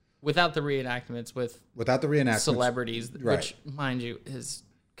 without the reenactments, celebrities, right. which, mind you, is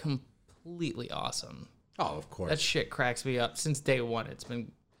completely awesome. Oh, of course. That shit cracks me up. Since day one, it's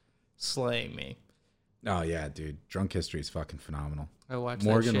been slaying me. Oh yeah, dude. Drunk history is fucking phenomenal. I watched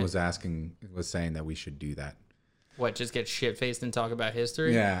Morgan that shit. was saying that we should do that. What, just get shit faced and talk about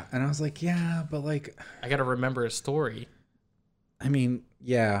history? Yeah. And I was like, yeah, but like I gotta remember a story. I mean,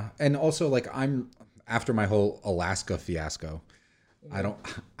 yeah. And also like after my whole Alaska fiasco, I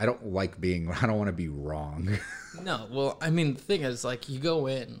don't want to be wrong. No, well, I mean, the thing is, like, you go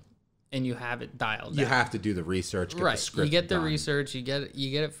in and you have it dialed. You have to do the research, get the script. You get the done. research, you get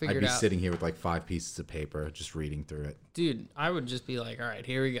it figured out. I'd be sitting here with like 5 pieces of paper, just reading through it. Dude, I would just be like, all right,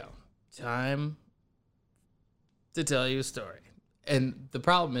 here we go. Time to tell you a story. And the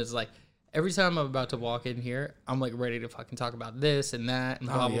problem is, like, every time I'm about to walk in here, I'm like ready to fucking talk about this and that and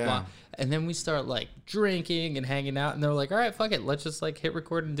blah, blah, blah. And then we start like drinking and hanging out. And they're like, all right, fuck it. Let's just like hit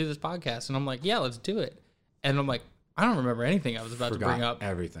record and do this podcast. And I'm like, yeah, let's do it. And I'm like, I don't remember anything I was about to bring up.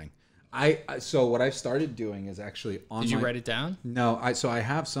 Everything. So what I've started doing is actually on. Did you write it down? No, I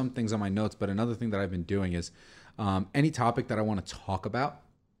have some things on my notes, but another thing that I've been doing is any topic that I want to talk about,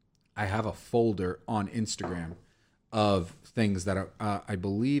 I have a folder on Instagram of things that are, I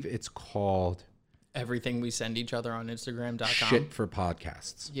believe it's called Everything we send each other on Instagram.com. Shit for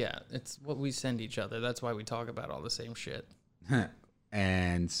podcasts. Yeah, it's what we send each other. That's why we talk about all the same shit.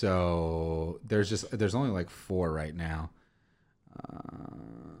 And so there's only like 4 right now.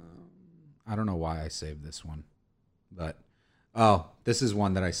 I don't know why I saved this one, but this is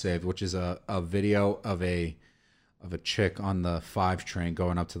one that I saved, which is a video of a chick on the 5 train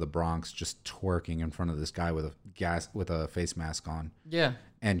going up to the Bronx, just twerking in front of this guy with a face mask on. Yeah,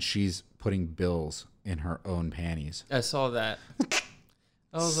 and she's putting bills in her own panties. I saw that.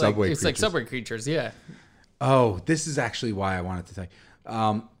 I was Subway like, it's like creatures. Subway Creatures. Yeah. Oh, this is actually why I wanted to tell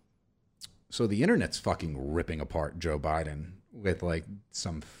you. So the internet's fucking ripping apart Joe Biden with like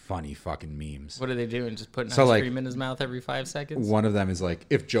some funny fucking memes. What are they doing? Just putting ice cream in his mouth every 5 seconds? One of them is like,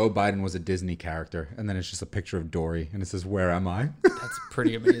 if Joe Biden was a Disney character, and then it's just a picture of Dory, and it says, "Where am I?" That's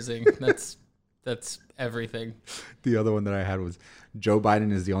pretty amazing. That's everything. The other one that I had was, Joe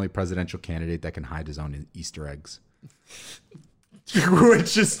Biden is the only presidential candidate that can hide his own Easter eggs.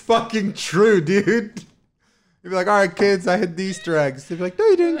 Which is fucking true, dude. He'd be like, all right, kids, I hid the Easter eggs. They'd be like, no,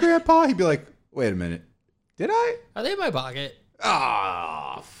 you didn't, Grandpa. He'd be like, wait a minute. Did I? Are they in my pocket?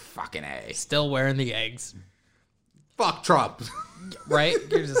 Oh, fucking A. Still wearing the eggs. Fuck Trump. Right?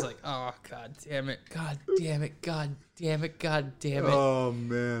 You're just like, oh, God damn it. God damn it. God damn it. God damn it. Oh,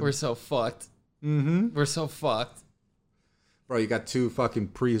 man. We're so fucked. Mm-hmm. We're so fucked. Bro, you got 2 fucking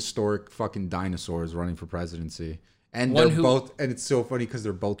prehistoric fucking dinosaurs running for presidency. And they're both, and it's so funny because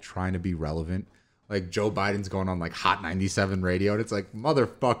they're both trying to be relevant. Like, Joe Biden's going on like Hot 97 radio, and it's like,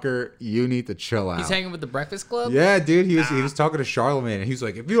 motherfucker, you need to chill out. He's hanging with the Breakfast Club? Yeah, dude. He was talking to Charlemagne, and he was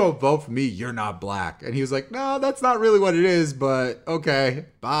like, if you don't vote for me, you're not black. And he was like, no, that's not really what it is, but okay,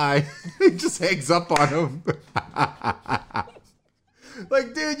 bye. He just hangs up on him.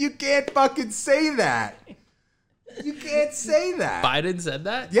 Like, dude, you can't fucking say that. You can't say that. Biden said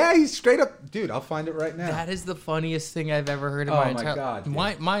that? Yeah, he's straight up. Dude, I'll find it right now. That is the funniest thing I've ever heard in my entire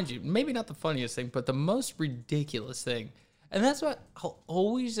life. Mind you, maybe not the funniest thing, but the most ridiculous thing. And that's what I'll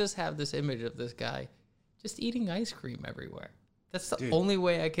always just have this image of this guy just eating ice cream everywhere. That's the only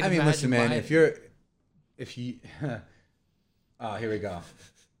way I can imagine. Listen, man, if you oh, here we go.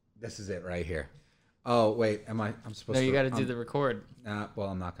 This is it right here. Oh, wait, I'm supposed to? No, you got to do the record. Well,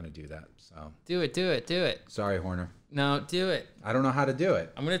 I'm not going to do that, so. Do it. Sorry, Horner. No, do it. I don't know how to do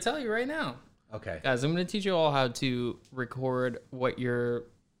it. I'm going to tell you right now. Okay. Guys, I'm going to teach you all how to record what you're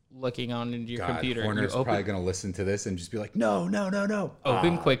looking on into your computer. Horner's probably going to listen to this and just be like, no.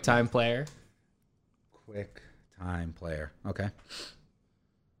 Open QuickTime Player. QuickTime Player. Okay.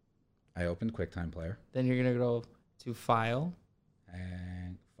 I opened QuickTime Player. Then you're going to go to File.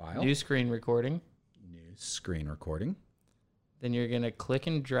 And File. New Screen Recording. Screen recording. Then you're going to click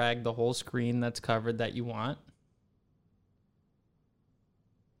and drag the whole screen that's covered that you want.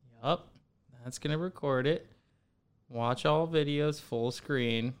 Yup. That's going to record it. Watch all videos full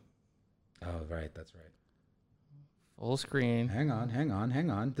screen. Oh, right. That's right. Full screen. Hang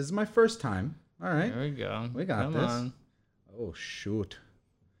on. This is my first time. All right. There we go. We got Come this. on. Oh, shoot.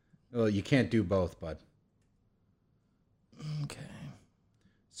 Well, you can't do both, bud. Okay.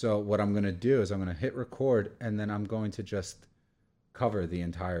 So what I'm going to do is I'm going to hit record, and then I'm going to just cover the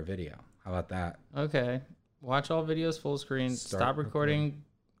entire video. How about that? Okay. Watch all videos full screen. Stop recording.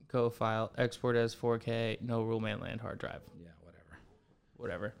 Go file. Export as 4K. No rule mainland hard drive. Yeah,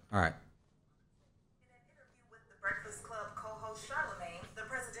 Whatever. All right. In an interview with the Breakfast Club co-host Charlemagne, the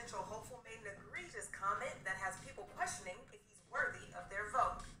presidential hopeful made an egregious comment that has people questioning if he's worthy of their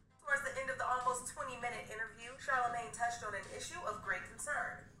vote. Towards the end of the almost 20-minute interview, Charlemagne touched on an issue of great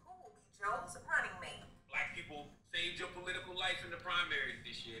concern. Who will be Joe's running mate? Black people saved your political life in the primaries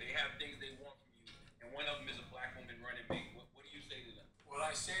this year. They have things they want from you, and one of them is a black woman running mate. What do you say to them? What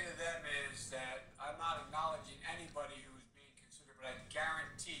I say to them is that I'm not acknowledging anybody who is being considered, but I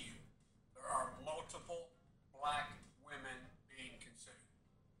guarantee you there are multiple black women being considered.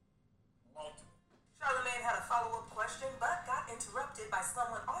 Multiple. Charlemagne had a follow-up question, but got interrupted by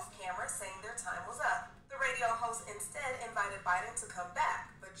someone off camera saying their time was up. The radio host instead invited Biden to come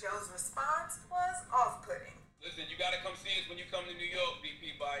back, but Joe's response was off-putting. Listen, you got to come see us when you come to New York,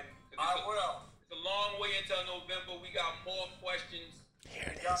 VP Biden. I will. It's a long way until November. We got more questions. Here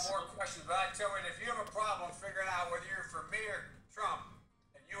it You got is. more questions, but I tell you, if you have a problem figuring out whether you're for me or Trump,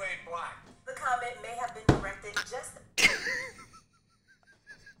 then you ain't black. The comment may have been directed just...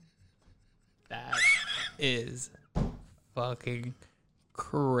 That is fucking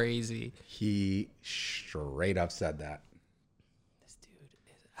crazy. He straight up said that. This dude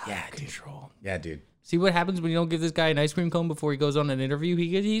is out of control. Yeah, dude. See what happens when you don't give this guy an ice cream cone before he goes on an interview?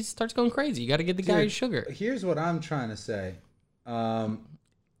 He starts going crazy. You got to get the guy his sugar. Here's what I'm trying to say.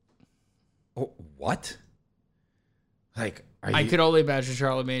 What? Like, I could only imagine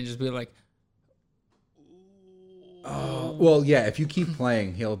Charlemagne just being like, well, yeah, if you keep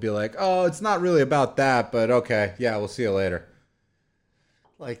playing, he'll be like, oh, it's not really about that, but okay. Yeah, we'll see you later.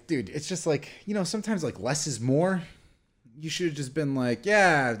 Like, dude, it's just like, sometimes like less is more. You should have just been like,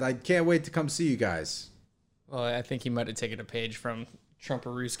 yeah, I can't wait to come see you guys. well, I think he might have taken a page from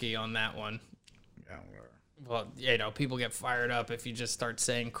Trumparooski on that one. Yeah, whatever. Well, people get fired up if you just start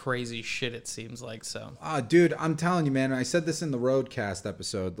saying crazy shit, it seems like, so. Dude, I'm telling you, man, I said this in the Roadcast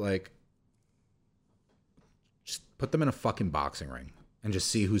episode, like, just put them in a fucking boxing ring and just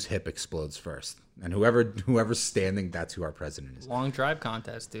see whose hip explodes first. And whoever's standing, that's who our president is. Long drive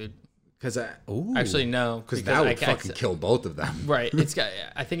contest, dude. Actually, no. Because that would fucking kill both of them. Right.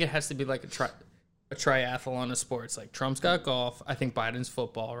 I think it has to be like a triathlon of sports. Like Trump's got golf. I think Biden's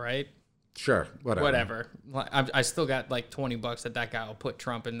football, right? Sure, whatever. I still got like $20 that guy will put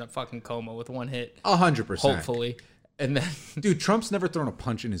Trump in the fucking coma with one hit. 100%. Hopefully. And then, dude, Trump's never thrown a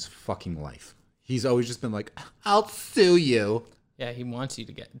punch in his fucking life. He's always just been like, I'll sue you. yeah, he wants you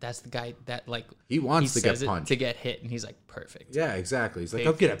to get. That's the guy that like He wants to get punched. to get hit, and he's like perfect. Yeah, exactly. He's like,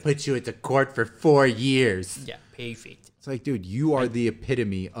 I'm gonna put you into court for 4 years. Yeah, perfect. It's like, dude, you are the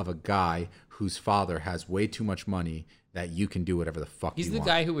epitome of a guy whose father has way too much money that you can do whatever the fuck He's you the want.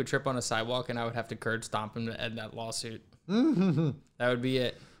 guy who would trip on a sidewalk, and I would have to curb stomp him to end that lawsuit. That would be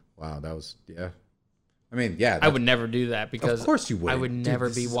it. Wow, that was I mean, yeah. I would never do that because Of course you wouldn't. I would Dude, never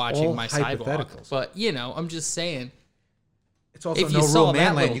this be is watching all my sidewalk. hypotheticals. But I'm just saying. It's also if you no saw real that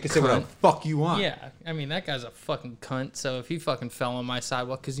man land. little You can say whatever the fuck you want. Yeah, I mean that guy's a fucking cunt. So if he fucking fell on my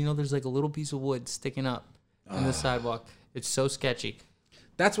sidewalk, because there's like a little piece of wood sticking up in the sidewalk, it's so sketchy.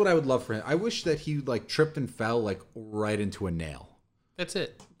 That's what I would love for him. I wish that he like tripped and fell like right into a nail. That's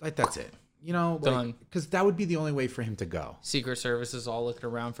it. Like that's it. Done. Because that would be the only way for him to go. Secret Service is all looking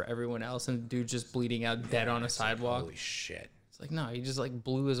around for everyone else, and the dude just bleeding out dead on a sidewalk. Holy shit. It's like, no, he just like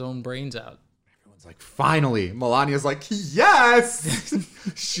blew his own brains out. Everyone's like, finally. Melania's like, yes.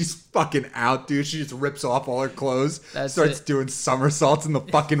 She's fucking out, dude. She just rips off all her clothes. Starts doing somersaults in the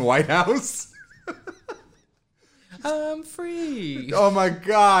fucking White House. I'm free. Oh my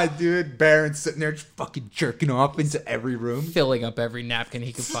god, dude. Barron's sitting there just fucking jerking off into every room. Filling up every napkin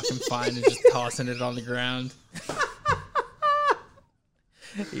he could fucking find and just tossing it on the ground.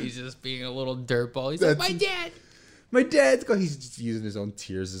 He's just being a little dirtball. He's like, My dad's gone. He's just using his own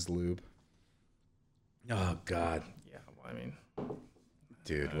tears as lube. Oh god. Yeah, well, I mean,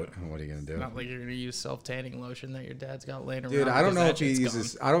 dude, what are you gonna do? not like you're gonna use self-tanning lotion that your dad's got laying around. Dude, I don't know if he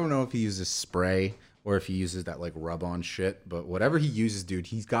I don't know if he uses spray or if he uses that like rub on shit, but whatever he uses, dude,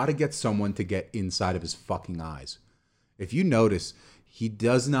 he's got to get someone to get inside of his fucking eyes. If you notice, he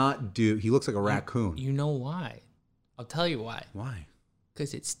does not do. He looks like a raccoon. You know why? I'll tell you why. Why?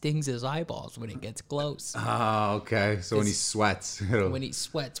 Because it stings his eyeballs when it gets close. Oh, okay. So when he sweats, When he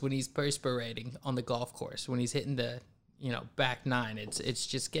sweats, when he's perspirating on the golf course, when he's hitting the, back nine, it's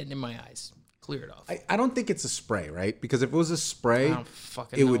just getting in my eyes. Clear it off. I don't think it's a spray, right? Because if it was a spray, I don't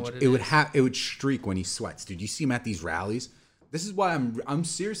fucking know what it would streak when he sweats, dude. You see him at these rallies. This is why I'm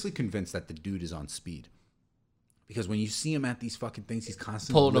seriously convinced that the dude is on speed. Because when you see him at these fucking things, he's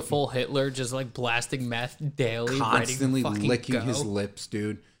constantly pulling a full Hitler, just like blasting meth daily, constantly ready to licking go. his lips,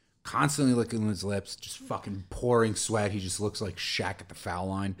 dude. Constantly licking his lips, just fucking pouring sweat. He just looks like Shaq at the foul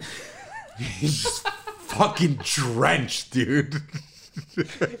line. He's just fucking drenched, dude.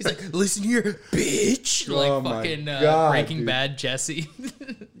 He's like, listen here, bitch. Like Oh my fucking God, Breaking dude. Bad Jesse.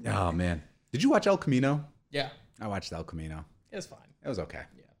 Oh man, did you watch El Camino? Yeah, I watched El Camino. it was fine. It was okay.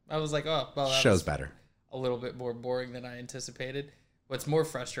 Yeah, I was like, oh, well, that Show's was better. a little bit more boring than I anticipated. What's more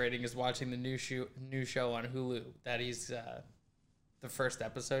frustrating is watching the new show on Hulu that he's the first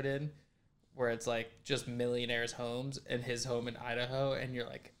episode in, where it's like just millionaires' homes and his home in Idaho, and you're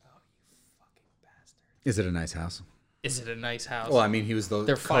like, oh, you fucking bastard. Is it a nice house? Is it a nice house? Well, I mean, he was the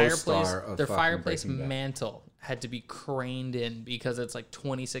their fireplace, co-star of their fucking fireplace Breaking Bad. mantle had to be craned in because it's like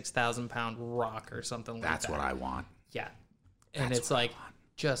 26,000-pound rock or something like that. That's what I want. Yeah. And That's it's what I like,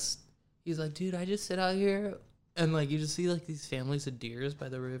 he's like, dude, I just sit out here and like, you just see like these families of deers by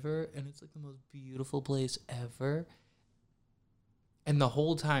the river and it's like the most beautiful place ever. And the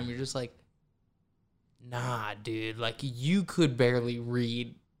whole time you're just like, nah, dude, like you could barely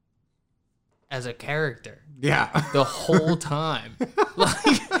read as a character Yeah. the whole time.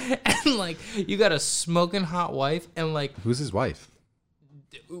 Like, you got a smoking hot wife and like, Who's his wife?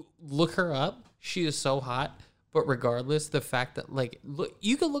 look her up. She is so hot. But regardless, the fact that like, look,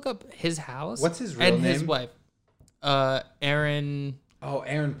 you could look up his house. What's his real and his name? wife, Aaron Oh,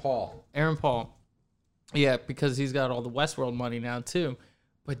 Aaron Paul. Yeah, because he's got all the Westworld money now too.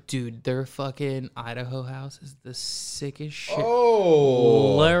 But dude, their fucking Idaho house is the sickest shit.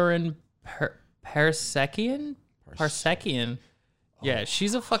 Oh. Lauren Parsekian. Yeah,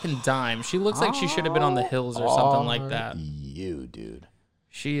 she's a fucking dime. She looks like she should have been on the hills or something like that. You, dude.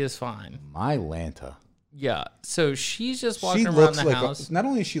 She is fine. My Lanta. Yeah, so she's just walking She around looks the like house. not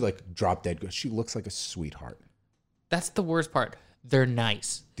only is she like drop dead good, she looks like a sweetheart. That's the worst part. They're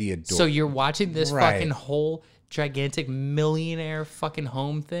nice. The adore. So you're watching this Right. fucking whole gigantic millionaire fucking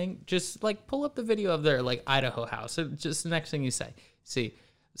home thing. Just like pull up the video of their like Idaho house. It's just the next thing you say. See.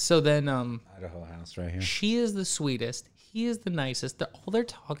 So then Idaho house right here. she is the sweetest. He is the nicest. All they're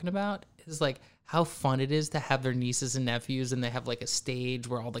talking about is like how fun it is to have their nieces and nephews, and they have like a stage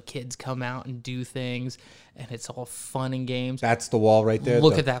where all the kids come out and do things, and it's all fun and games. That's the wall right there.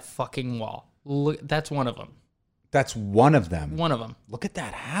 Look at that fucking wall. Look, that's one of them. That's one of them. One of them. Look at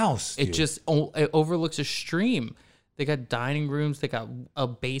that house. It Dude. just it overlooks a stream. They got dining rooms. They got a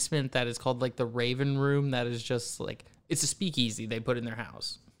basement that is called like the Raven Room. That is just like, it's a speakeasy they put in their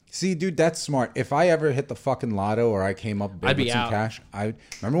house. See, dude, that's smart. If I ever hit the fucking lotto or I came up big I'd be with some out. cash, I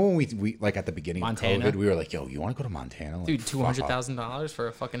remember when we like at the beginning Montana? of COVID, we were like, "Yo, you want to go to Montana?" Like, Dude, fuck off. $200,000 for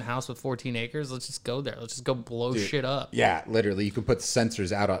a fucking house with 14 acres. Let's just go there. Let's just go blow shit up. Yeah, literally, you could put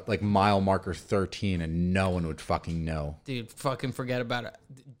sensors out at like mile marker 13, and no one would fucking know. Dude, fucking forget about it.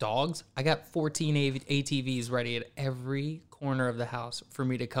 Dogs, I got 14 ATVs ready at every corner of the house for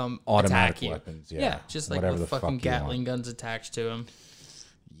me to come Automatic attack you. weapons, yeah. Just like Whatever with the fuck fucking you Gatling want. guns attached to them.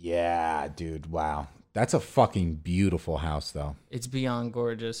 Yeah, dude. Wow, that's a fucking beautiful house, though. It's beyond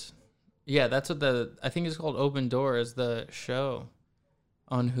gorgeous. Yeah, that's what I think it's called Open Door is the show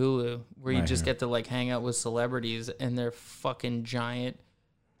on Hulu where you Right just here. get to like hang out with celebrities and they're fucking giant.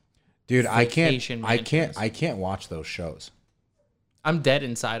 Dude, Vacation I mansions. can't watch those shows. I'm dead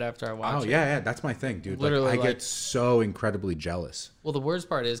inside after I watch Oh it. yeah, that's my thing, dude. Literally, Like, I like- get so incredibly jealous. Well, the worst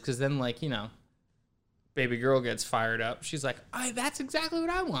part is because then, like, baby girl gets fired up. She's like, that's exactly what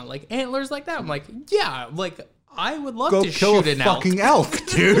I want. Like, antlers like that. I'm like, yeah, like, I would love Go to kill shoot a an elk. fucking elk,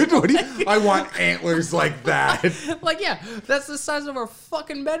 dude. What do you, I want antlers like that. Like, yeah, that's the size of our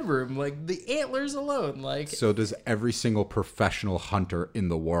fucking bedroom. Like, the antlers alone. Like, So does every single professional hunter in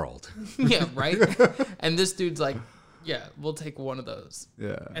the world. yeah, right? And this dude's like, yeah, we'll take one of those.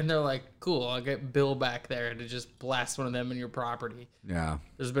 Yeah. And they're like, cool, I'll get Bill back there to just blast one of them in your property. Yeah.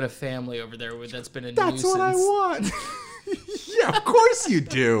 There's been a family over there that's been a That's nuisance. what I want. Yeah, of course you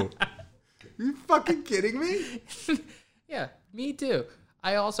do. You fucking kidding me? Yeah, me too.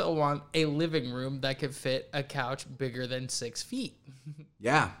 I also want a living room that could fit a couch bigger than 6 feet.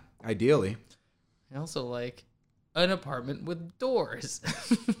 Yeah, ideally. I also like an apartment with doors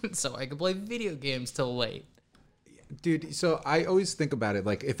so I can play video games till late. dude. So I always think about it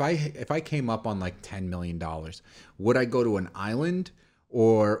like if I came up on like $10 million, would I go to an island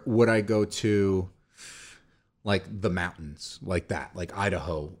or would I go to like the mountains, like that, like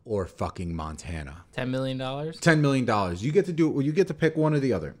Idaho or fucking Montana? $10 million? $10 million. You get to do it. You get to pick one or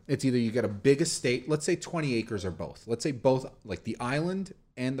the other. It's either you get a big estate, let's say 20 acres or both. Let's say both, like the island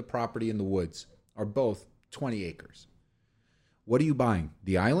and the property in the woods are both 20 acres. What are you buying?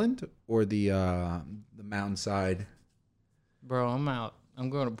 The island or the mountainside? Bro, I'm out.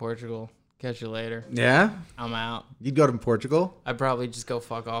 I'm going to Portugal. Catch you later. Yeah? I'm out. You'd go to Portugal? I'd probably just go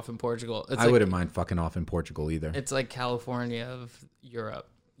fuck off in Portugal. I wouldn't mind fucking off in Portugal either. It's like California of Europe.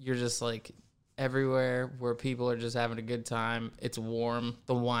 You're just like everywhere where people are just having a good time. It's warm.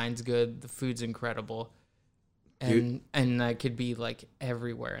 The wine's good. The food's incredible. And I could be like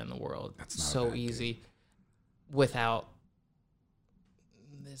everywhere in the world. That's not so bad, easy without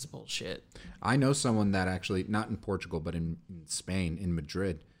this bullshit. I know someone that actually, not in Portugal, but in Spain, in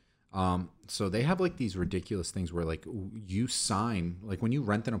Madrid. So they have like these ridiculous things where like you sign, like when you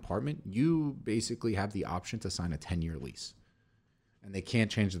rent an apartment, you basically have the option to sign a 10-year lease. And they can't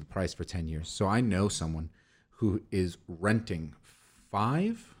change the price for 10 years. So I know someone who is renting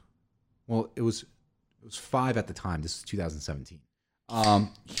 5. Well, it was 5 at the time. This is 2017.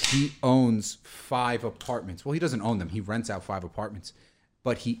 He owns 5 apartments. Well, he doesn't own them. He rents out 5 apartments,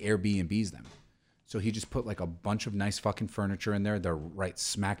 but he Airbnbs them. So he just put like a bunch of nice fucking furniture in there. They're right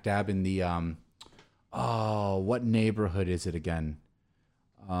smack dab in the what neighborhood is it again?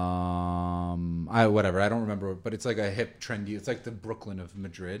 Whatever, I don't remember, but it's like a hip, trendy. It's like the Brooklyn of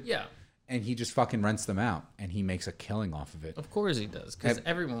Madrid. Yeah. And he just fucking rents them out, and he makes a killing off of it. Of course he does, because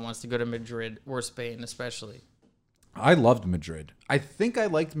everyone wants to go to Madrid or Spain, especially. I loved Madrid. I think I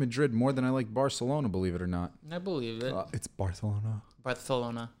liked Madrid more than I liked Barcelona, believe it or not. I believe it. It's Barcelona.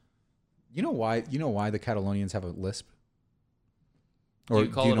 Barcelona. You know why? You know why the Catalonians have a lisp? Do you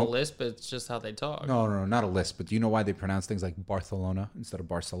call it a lisp? It's just how they talk. No, not a lisp. But do you know why they pronounce things like Barcelona instead of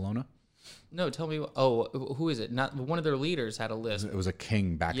Barcelona? No, tell me. Oh, who is it? Not one of their leaders had a lisp. It was a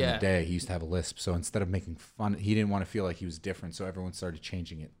king back in the day. He used to have a lisp. So instead of making fun, he didn't want to feel like he was different. So everyone started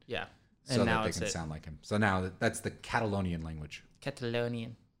changing it. Yeah, and so now that they can sound like him. So now that's the Catalonian language.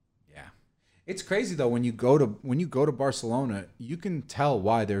 Catalonian. Yeah, it's crazy though. When you go to Barcelona, you can tell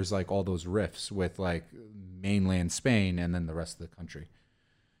why there's like all those rifts with like mainland Spain and then the rest of the country.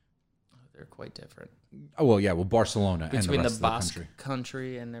 They're quite different. Oh, well, yeah. Well, Barcelona between and the rest the of Basque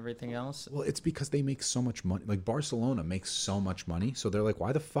country and everything else. Well, it's because they make so much money. Like Barcelona makes so much money, so they're like,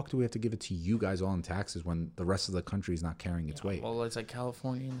 why the fuck do we have to give it to you guys all in taxes when the rest of the country is not carrying its weight? Well, it's like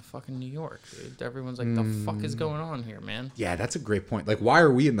California and fucking New York, dude. Everyone's like, the fuck is going on here, man? Yeah, that's a great point. Like, why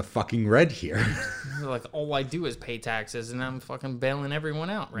are we in the fucking red here? Like, all I do is pay taxes, and I'm fucking bailing everyone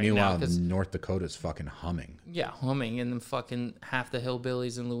out right Meanwhile, now. Meanwhile, North Dakota's fucking humming. Yeah, humming, and then fucking half the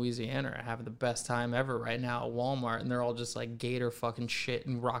hillbillies in Louisiana are having the best time ever right now at Walmart, and they're all just like gator fucking shit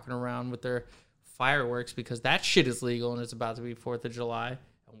and rocking around with their fireworks because that shit is legal and it's about to be 4th of July,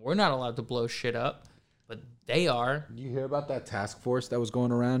 and we're not allowed to blow shit up, but they are. You hear about that task force that was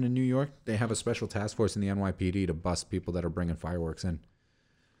going around in New York? They have a special task force in the NYPD to bust people that are bringing fireworks in.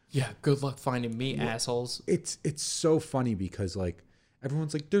 Yeah, good luck finding me, assholes. It's so funny because like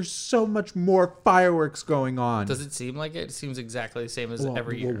everyone's like, there's so much more fireworks going on. Does it seem like it? It seems exactly the same as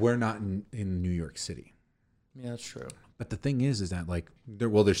every year. Well, we're not in New York City. Yeah, that's true. But the thing is that like,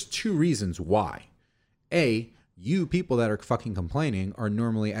 there's 2 reasons why. A, you people that are fucking complaining are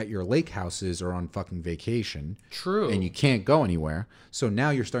normally at your lake houses or on fucking vacation. True. And you can't go anywhere. So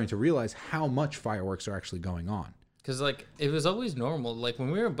now you're starting to realize how much fireworks are actually going on. Because, like, it was always normal. Like,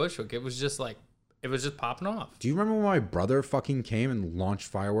 when we were in Bushwick, it was just popping off. Do you remember when my brother fucking came and launched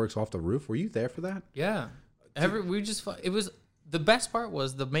fireworks off the roof? Were you there for that? Yeah. It was, the best part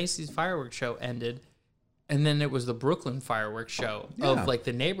was the Macy's fireworks show ended, and then it was the Brooklyn fireworks show of, like,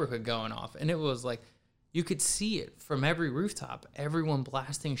 the neighborhood going off. And it was, like, you could see it from every rooftop, everyone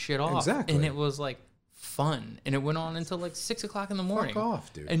blasting shit off. Exactly. And it was, like, fun. And it went on until, like, 6 o'clock in the morning. Fuck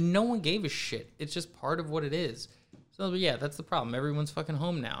off, dude. And no one gave a shit. It's just part of what it is. So, yeah, that's the problem. Everyone's fucking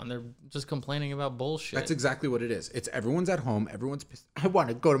home now, and they're just complaining about bullshit. That's exactly what it is. It's everyone's at home. Everyone's pissed. I want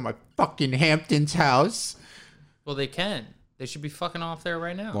to go to my fucking Hamptons house. Well, they can. They should be fucking off there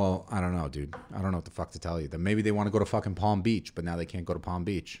right now. Well, I don't know, dude. I don't know what the fuck to tell you. Then maybe they want to go to fucking Palm Beach, but now they can't go to Palm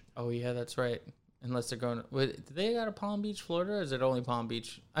Beach. Oh, yeah, that's right. Unless they're going to... Wait, do they got a Palm Beach, Florida, or is it only Palm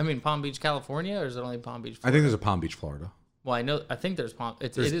Beach? I mean, Palm Beach, California, or is it only Palm Beach, Florida? I think there's a Palm Beach, Florida. Well, I think there's Palm...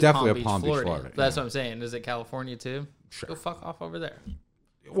 It is definitely Palm Beach, a Florida. That's what I'm saying. Is it California, too? Sure. Go fuck off over there.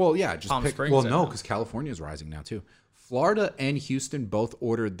 Well, yeah, just Palm pick... Springs, Well, no, because California is rising now, too. Florida and Houston both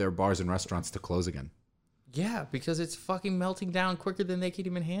ordered their bars and restaurants to close again. Yeah, because it's fucking melting down quicker than they can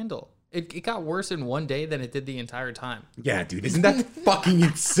even handle. It got worse in one day than it did the entire time. Yeah, dude, isn't that fucking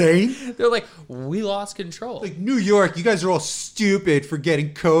insane? They're like, we lost control. Like, New York, you guys are all stupid for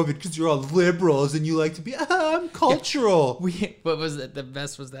getting COVID because you're all liberals and you like to be, I'm cultural. What was it? The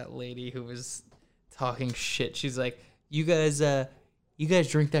best was that lady who was talking shit. She's like, you guys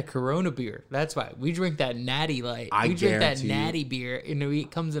drink that Corona beer. That's why we drink that Natty Light. We drink that Natty beer, and it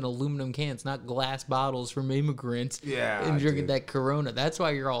comes in aluminum cans, not glass bottles from immigrants. Yeah, and drinking dude. that Corona. That's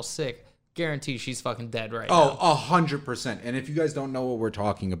why you're all sick. Guarantee she's fucking dead right now. Oh, 100%. And if you guys don't know what we're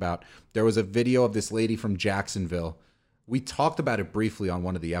talking about, there was a video of this lady from Jacksonville. We talked about it briefly on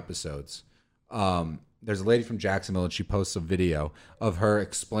one of the episodes. There's a lady from Jacksonville, and she posts a video of her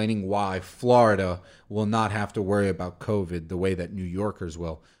explaining why Florida will not have to worry about COVID the way that New Yorkers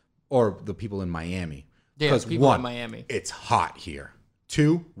will, or the people in Miami. Yeah, Because people one, in Miami. it's hot here.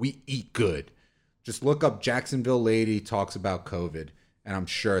 Two, we eat good. Just look up Jacksonville lady talks about COVID, and I'm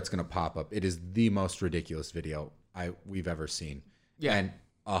sure it's going to pop up. It is the most ridiculous video we've ever seen. Yeah. And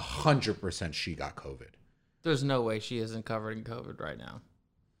 100% she got COVID. There's no way she isn't covered in COVID right now.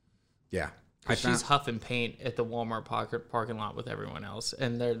 Yeah. She's huffing paint at the Walmart parking lot with everyone else,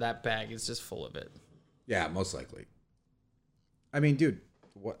 and that bag is just full of it. Yeah, most likely. I mean, dude,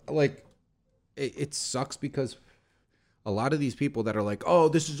 it sucks because a lot of these people that are like, oh,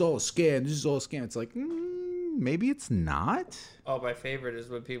 this is all a scam, it's like, maybe it's not. Oh, my favorite is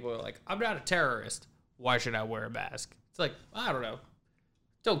when people are like, I'm not a terrorist. Why should I wear a mask? It's like, I don't know.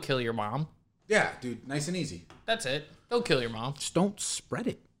 Don't kill your mom. Yeah, dude, nice and easy. That's it. Don't kill your mom. Just don't spread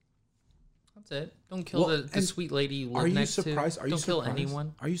it. That's it. Don't kill the sweet lady you live next to. Don't kill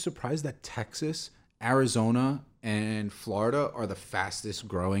anyone. Are you surprised that Texas, Arizona, and Florida are the fastest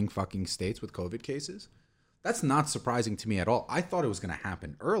growing fucking states with COVID cases? That's not surprising to me at all. I thought it was going to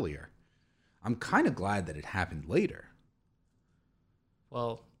happen earlier. I'm kind of glad that it happened later.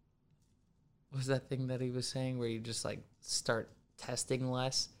 Well, what was that thing that he was saying where you just like start testing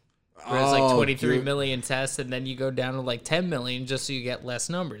less? Where it's like 23 million tests, and then you go down to like 10 million just so you get less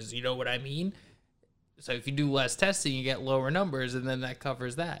numbers. You know what I mean? So if you do less testing, you get lower numbers, and then that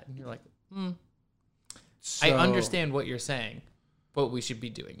covers that. And you're like, I understand what you're saying, but we should be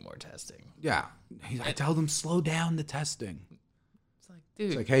doing more testing. Yeah. I tell them, slow down the testing. It's like, dude.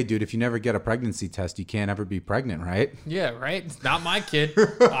 It's like, hey, dude, if you never get a pregnancy test, you can't ever be pregnant, right? Yeah, right? It's not my kid.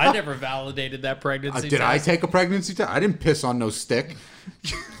 I never validated that pregnancy test. Did I take a pregnancy test? I didn't piss on no stick.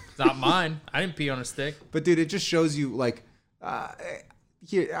 It's not mine. I didn't pee on a stick. But dude, it just shows you like,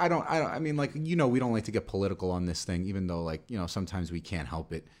 here I mean, like, we don't like to get political on this thing, even though like, sometimes we can't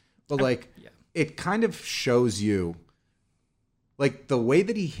help it. But like, it kind of shows you, like, the way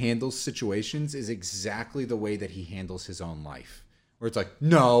that he handles situations is exactly the way that he handles his own life, where it's like,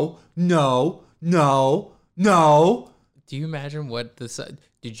 no. Do you imagine what this?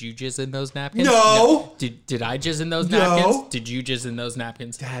 Did you jizz in those napkins? No. Did I jizz in those napkins? Did you jizz in those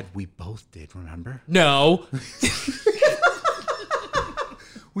napkins? Dad, we both did, remember? No.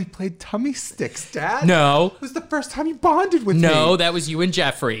 We played tummy sticks, Dad. No. It was the first time you bonded with me. No, that was you and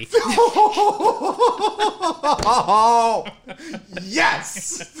Jeffrey. Oh,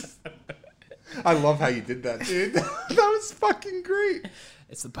 yes. I love how you did that, dude. That was fucking great.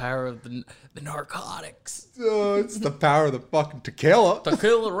 It's the power of the narcotics. It's the power of the fucking tequila. To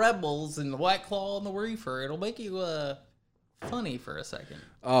kill the rebels and the White Claw and the reefer. It'll make you funny for a second.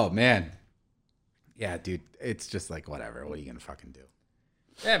 Oh, man. Yeah, dude. It's just like, whatever. What are you going to fucking do?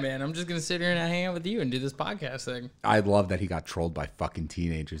 Yeah, man. I'm just going to sit here and hang out with you and do this podcast thing. I love that he got trolled by fucking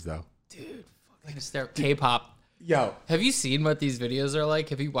teenagers, though. Dude, fucking hysterical. K-pop. Yo. Have you seen what these videos are like?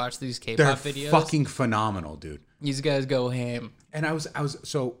 Have you watched these K-pop videos? They're fucking phenomenal, dude. These guys go ham. And I was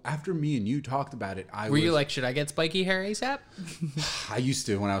so after me and you talked about it, Were you like, should I get spiky hair ASAP? I used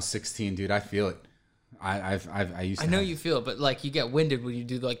to when I was 16, dude. I feel it. I used to. I know you feel it, but like you get winded when you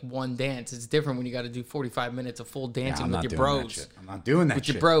do like one dance. It's different when you got to do 45 minutes of full dancing with your bros. I'm not doing that. With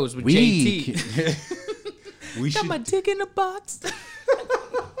shit. your bros, with JT. We got my dick in a box.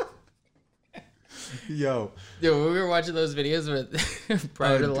 Yo, we were watching those videos with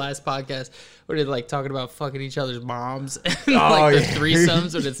prior to the last podcast where they're like talking about fucking each other's moms and like the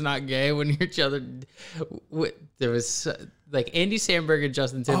threesomes when it's not gay when you're each other. There was like Andy Samberg and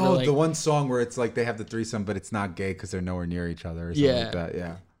Justin Timberlake. Oh, the one song where it's like they have the threesome, but it's not gay because they're nowhere near each other or something like that.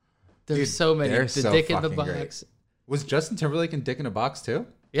 Yeah. There's so many. The so dick in the box. Great. Was Justin Timberlake and Dick in a Box too?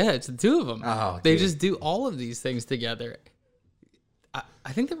 Yeah, it's the two of them. Oh, they dude. just do all of these things together.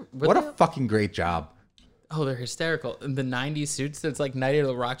 I think what a fucking great job. Oh, they're hysterical. In the 90s suits, that's like Night at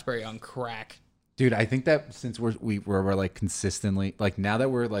the Roxbury on crack. Dude, I think that since we're like consistently, like now that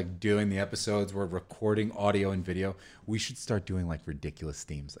we're like doing the episodes, we're recording audio and video, we should start doing like ridiculous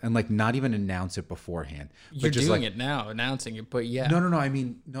themes and like not even announce it beforehand. You're just doing like, it now, announcing it, but yeah. No. I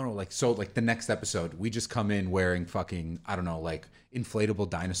mean, no. Like, so like the next episode, we just come in wearing fucking, I don't know, like inflatable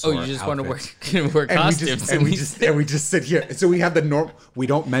dinosaur. Oh, you just want to outfits. wear costumes. And we just sit here. So we have the norm. We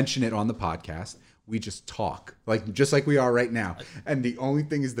don't mention it on the podcast. We just talk, like just like we are right now. And the only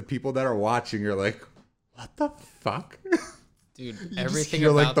thing is the people that are watching are like, what the fuck? Dude, You everything just hear,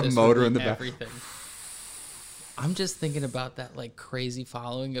 about like, the this motor would in be the back. everything. I'm just thinking about that like crazy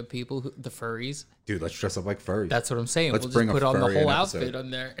following of people, the furries. Dude, let's dress up like furries. That's what I'm saying. Let's We'll bring just a put on the furry whole in outfit episode.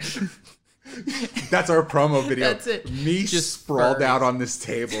 on there. That's our promo video. That's it. Me Just sprawled furries. out on this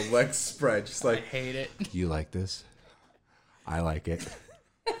table, legs spread, just I like, hate it. you like this? I like it.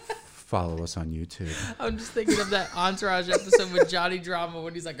 Follow us on YouTube. I'm just thinking of that Entourage episode with Johnny Drama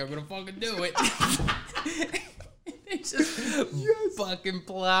when he's like, I'm gonna fucking do it. He's just fucking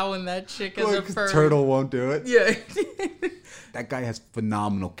plowing that chick as a Like, furry. Turtle won't do it. Yeah. That guy has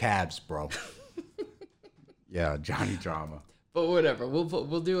phenomenal calves, bro. Yeah, Johnny Drama. But whatever.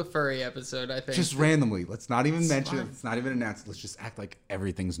 We'll do a furry episode, I think. Just randomly. Let's not even mention fine. it. Let's not even announce it. Let's just act like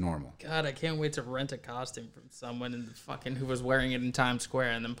everything's normal. God, I can't wait to rent a costume from someone in the fucking who was wearing it in Times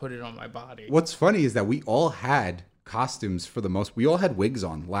Square and then put it on my body. What's funny is that we all had costumes for the most. We all had wigs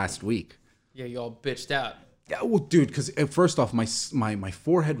on last week. Yeah, you all bitched out. Yeah, well, dude, because first off, my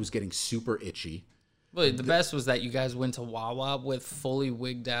forehead was getting super itchy. Well, the best was that you guys went to Wawa with fully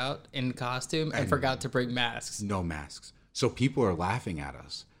wigged out in costume and forgot to bring masks. No masks. So people are laughing at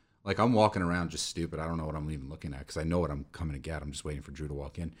us. Like, I'm walking around just stupid. I don't know what I'm even looking at because I know what I'm coming to get. I'm just waiting for Drew to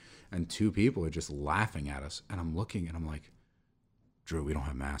walk in. And two people are just laughing at us. And I'm looking and I'm like, Drew, we don't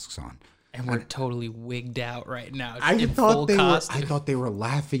have masks on. And we're totally wigged out right now. I in thought full they costume. were. I thought they were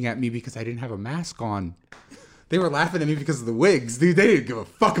laughing at me because I didn't have a mask on. They were laughing at me because of the wigs, dude. They didn't give a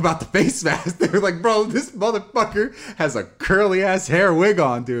fuck about the face mask. They were like, "Bro, this motherfucker has a curly ass hair wig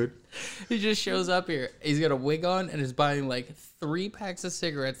on, dude." He just shows up here. He's got a wig on and is buying like 3 packs of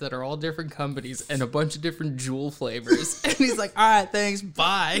cigarettes that are all different companies and a bunch of different Juul flavors. And he's like, "All right, thanks,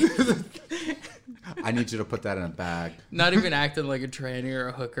 bye." I need you to put that in a bag. Not even acting like a tranny or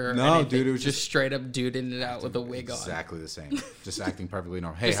a hooker. Or No, anything. dude, it was just straight up duding it out with a wig on. Exactly the same. Just acting perfectly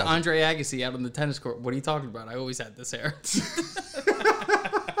normal. Hey, Just how's it- Andre Agassi out on the tennis court. What are you talking about? I always had this hair.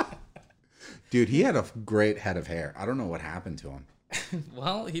 dude, he had a great head of hair. I don't know what happened to him.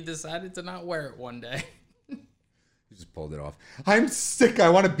 Well, he decided to not wear it one day. He just pulled it off. I'm sick. I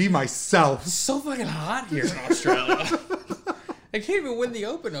want to be myself. It's so fucking hot here in Australia. I can't even win the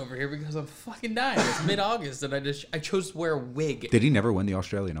Open over here because I'm fucking dying. It's mid-August and I chose to wear a wig. Did he never win the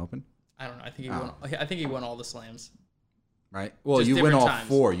Australian Open? I don't know. I think he won all the slams. Right. Well, Just you win different all times.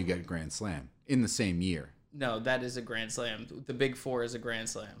 4, you get a Grand Slam in the same year. No, that is a Grand Slam. The Big Four is a Grand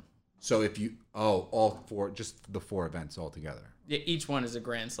Slam. So if you all 4, just the 4 events altogether. Yeah, each one is a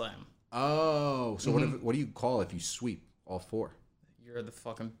Grand Slam. Oh, so what do you call if you sweep all 4? You're the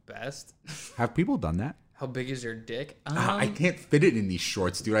fucking best. Have people done that? How big is your dick? I can't fit it in these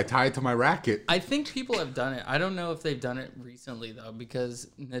shorts, dude. I tie it to my racket. I think people have done it. I don't know if they've done it recently though, because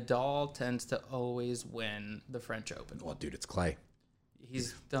Nadal tends to always win the French Open. Well, dude, it's clay.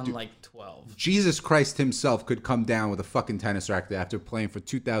 He's done like 12. Jesus Christ himself could come down with a fucking tennis racket after playing for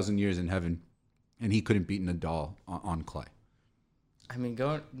 2,000 years in heaven, and he couldn't beat Nadal on clay. I mean,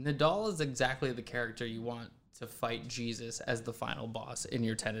 Nadal is exactly the character you want to fight Jesus as the final boss in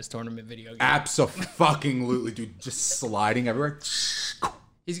your tennis tournament video game. Absolutely, dude. Just sliding everywhere.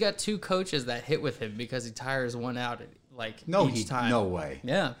 He's got 2 coaches that hit with him because he tires one out each time. No way.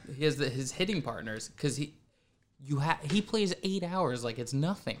 Yeah, he has his hitting partners because he plays 8 hours like it's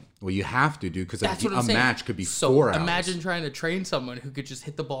nothing. Well, you have to, dude, because That's what I'm a saying. match could be So 4 hours. imagine trying to train someone who could just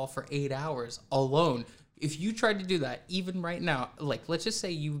hit the ball for 8 hours alone. If you tried to do that, even right now, like let's just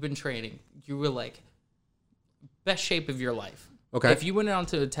say you've been training, you were like best shape of your life. Okay. If you went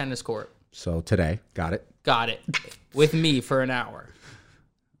onto a tennis court, So today, got it. with me for an hour,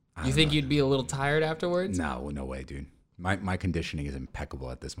 you think you'd be a little tired afterwards? No way, dude. My conditioning is impeccable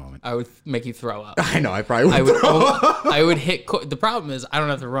at this moment. I would make you throw up. I know. I probably would. I would hit. The problem is I don't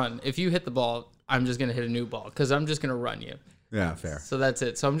have to run. If you hit the ball, I'm just gonna hit a new ball because I'm just gonna run you. Yeah, fair. So that's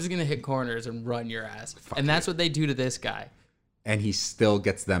it. So I'm just gonna hit corners and run your ass. And that's what they do to this guy. And he still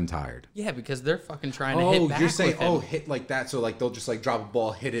gets them tired. Yeah, because they're fucking trying to hit back you're saying, with him. hit like that. So like they'll just like drop a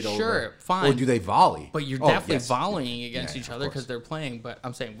ball, hit it over. Sure, fine. Or do they volley? But you're Oh, definitely yes. volleying against Yeah, each of other course. because they're playing. But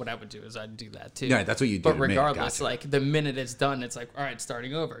I'm saying what I would do is I'd do that too. Yeah, that's what you do. But to me. regardless, Gotcha. like the minute it's done, it's like, all right,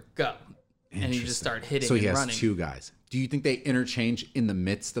 starting over, go. And you just start hitting So he and has running. 2 guys. Do you think they interchange in the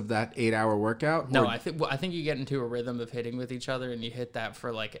midst of that 8-hour workout? No, Or- I think you get into a rhythm of hitting with each other, and you hit that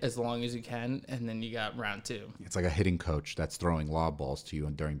for like as long as you can, and then you got round 2. It's like a hitting coach that's throwing lob balls to you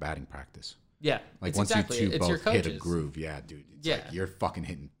during batting practice. Yeah, Like it's once exactly, you two it's your both hit a coaches. groove, yeah, dude. It's Yeah. like you're fucking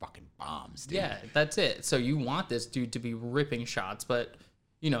hitting fucking bombs, dude. Yeah, that's it. So you want this dude to be ripping shots, but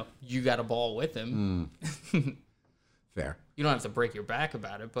you know you got a ball with him. Fair. You don't have to break your back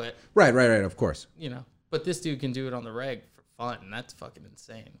about it, but Right, of course. you know. But this dude can do it on the reg for fun, and that's fucking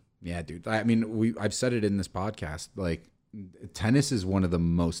insane. Yeah, dude. I mean, I've said it in this podcast. Like, tennis is one of the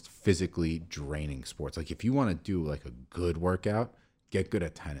most physically draining sports. Like, if you want to do like a good workout, get good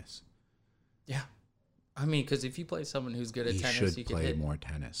at tennis. Yeah, I mean, because if you play someone who's good at You tennis, should you can play hit. more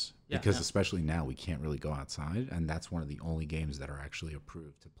tennis Yeah, because yeah. especially now we can't really go outside, and that's one of the only games that are actually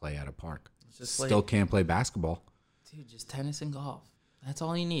approved to play at a park. Just Still can't play basketball. dude, just tennis and golf. That's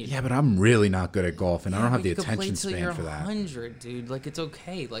all you need. Yeah, but I'm really not good at golf, and I don't have But the you could play attention till span you're for that. 100, dude. Like it's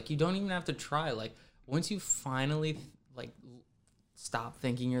okay. Like you don't even have to try. Like once you finally like stop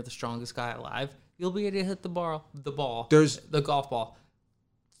thinking you're the strongest guy alive, you'll be able to hit the golf ball,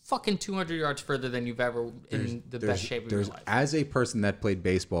 fucking 200 yards further than you've ever in the best shape of your life. As a person that played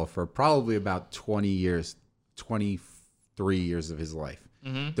baseball for probably about 20 years, 23 years of his life,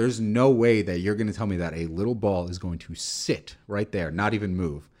 Mm-hmm. there's no way that you're going to tell me that a little ball is going to sit right there, not even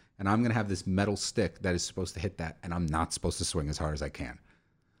move, and I'm going to have this metal stick that is supposed to hit that, and I'm not supposed to swing as hard as I can.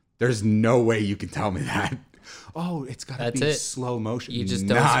 There's no way you can tell me that. Oh, it's got to That's be it. slow motion. You just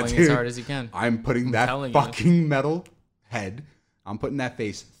don't swing as hard as you can. I'm putting that telling you. fucking metal head, I'm putting that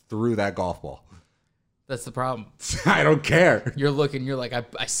face through that golf ball. That's the problem. I don't care. You're looking. You're like,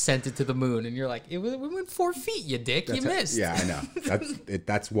 I sent it to the moon, and you're like, we went 4 feet. You dick. You missed. Yeah, I know.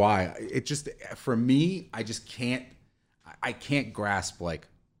 That's why it just, for me, I just can't. I can't grasp like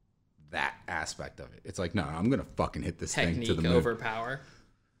that aspect of it. It's like, no, I'm gonna fucking hit this thing to Technique the moon. over power.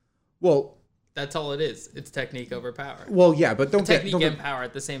 Well, That's all it is. It's technique over power. yeah, but don't Technique don't and power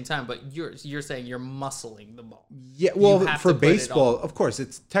at the same time, but you're saying you're muscling the ball. yeah. Well, have for to put it baseball, on. of course,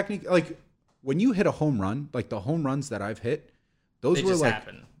 it's technique. Like when you hit a home run, like the home runs that I've hit, those They were just like,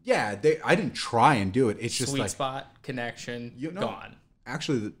 happen. yeah, I didn't try and do it. It's just Sweet like spot, connection, you know, gone.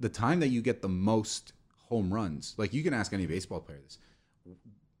 Actually, the time that you get the most home runs, like you can ask any baseball player this.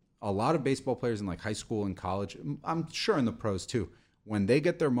 A lot of baseball players in like high school and college, I'm sure in the pros too, when they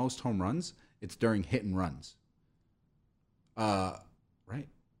get their most home runs, it's during hit and runs. Right?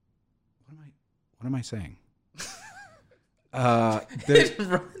 What am I saying? There's,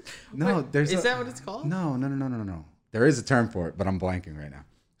 no, there's Is that what it's called? No. There is a term for it, but I'm blanking right now.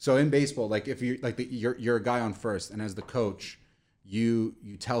 So in baseball, like if you like you're a guy on first, and as the coach, you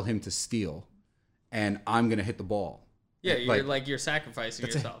tell him to steal, and I'm gonna hit the ball. Yeah, you're sacrificing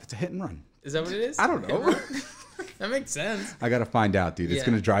yourself. It's a hit and run. Is that what it is? I don't know. That makes sense. I gotta find out, dude. It's Yeah.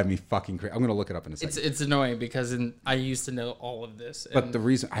 gonna drive me fucking crazy. I'm gonna look it up in a second. It's annoying because I used to know all of this. But and the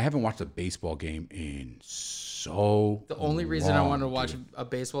reason I haven't watched a baseball game in so the only reason I wanted to long, watch dude. a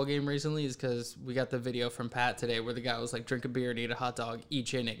baseball game recently is because we got the video from Pat today where the guy was like, drink a beer and eat a hot dog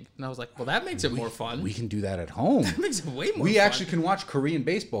each inning. And I was like, well, that makes it more fun. We can do that at home. That makes it way more We fun. actually can watch Korean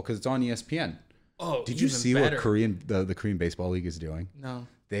baseball because it's on ESPN. Oh, Did you even see better. what the Korean Baseball League is doing? No.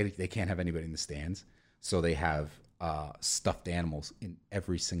 They can't have anybody in the stands, so they have stuffed animals in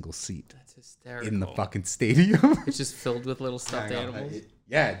every single seat That's hysterical. in the fucking stadium. It's just filled with little stuffed animals.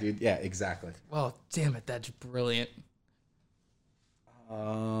 Yeah, dude. Yeah, exactly. Well, damn it, that's brilliant.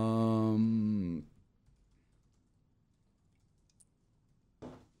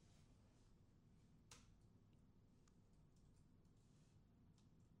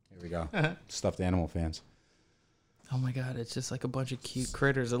 Here we go. Stuffed animal fans. Oh my god, it's just like a bunch of cute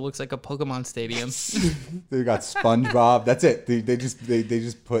critters. It looks like a Pokemon stadium. They got SpongeBob. That's it. They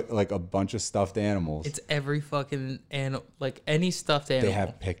just put like a bunch of stuffed animals. It's every fucking animal, like any stuffed animal. They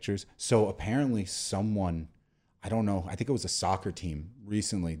have pictures. So apparently someone, I don't know, I think it was a soccer team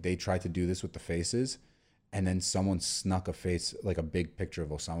recently, they tried to do this with the faces, and then someone snuck a face, like a big picture of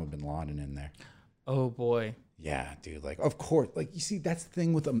Osama bin Laden in there. Oh boy. Yeah, dude. Like, of course. Like, you see, that's the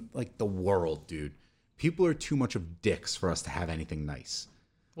thing with like the world, dude. People are too much of dicks for us to have anything nice.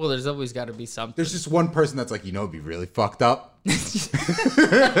 Well, there's always got to be something. There's just one person that's like, it'd be really fucked up. Put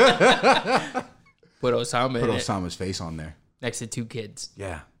Osama Put in it Osama's face on there. next to 2 kids.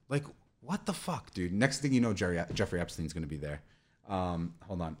 Yeah. Like, what the fuck, dude? Next thing you know, Jeffrey Epstein's going to be there.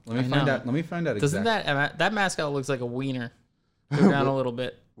 Hold on. Let me find out. Let me find out Doesn't exactly. that mascot looks like a wiener? Go down a little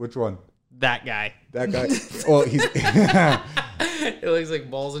bit. Which one? That guy. That guy. Well, he's It looks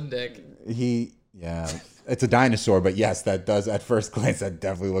like balls and dick. Yeah, it's a dinosaur, but yes, that does at first glance that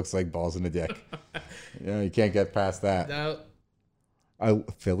definitely looks like balls in a dick. You can't get past that. No.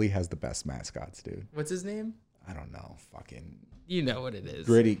 Philly has the best mascots, dude. What's his name? I don't know. Fucking You know what it is.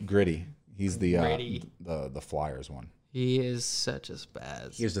 Gritty. He's the Gritty. the Flyers one. He is such a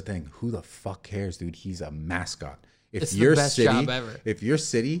spaz. Here's the thing: who the fuck cares, dude? He's a mascot. If It's your the best city, job ever. if your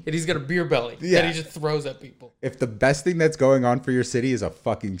city, And he's got a beer belly Yeah. that he just throws at people. if the best thing that's going on for your city is a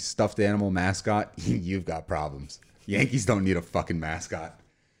fucking stuffed animal mascot, you've got problems. Yankees don't need a fucking mascot.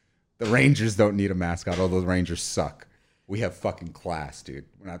 The Rangers don't need a mascot, although the Rangers suck. We have fucking class, dude.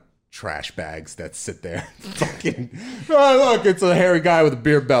 We're not trash bags that sit there. Fucking, oh, look, it's a hairy guy with a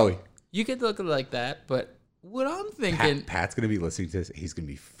beer belly. You could look like that, but what I'm thinking, Pat's going to be listening to this. He's going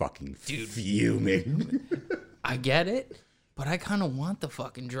to be fucking fuming. I get it, but I kind of want the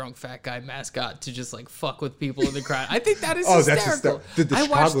fucking drunk fat guy mascot to just like fuck with people in the crowd. I think that is hysterical. Dude, I watch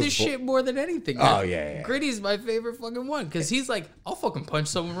Chicago's this shit more than anything. Oh, yeah. Gritty's my favorite fucking one because he's like, I'll fucking punch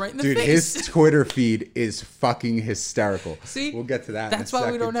someone right in the Dude, face. his Twitter feed is fucking hysterical. See, we'll get to that. That's in a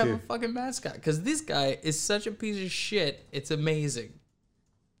why we don't second, have too. a fucking mascot because this guy is such a piece of shit. It's amazing.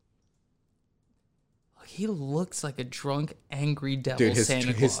 He looks like a drunk, angry devil Dude,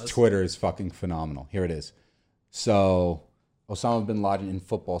 Santa his Claus. Twitter is fucking phenomenal. Here it is. So, Osama bin Laden in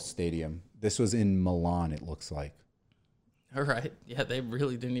football stadium. This was in Milan, it looks like. All right. Yeah, they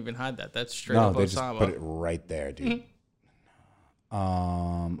really didn't even hide that. That's straight No, up they Osama. just put it right there, dude.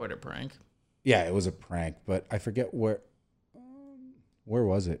 What a prank. Yeah, it was a prank, but I forget where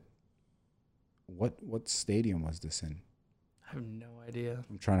was it? What stadium was this in? I have no idea.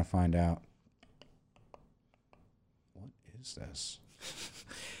 I'm trying to find out. What is this?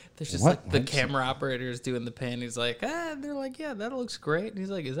 There's just What like the website? camera operators doing the pan. He's like, they're like, yeah, that looks great. And he's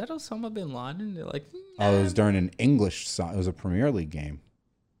like, is that Osama bin Laden? They're like, Oh, it was during an English song. It was a Premier League game.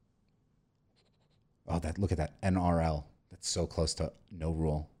 Oh, look at that NRL. That's so close to no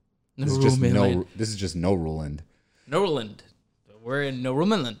rule. This is just no ruland. Noruland. We're in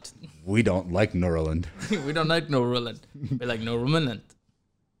Norumeland. We don't like Noruland. We don't like Noruland. We like Norumeland.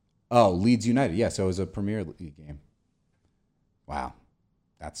 Oh, Leeds United. Yeah, so it was a Premier League game. Wow.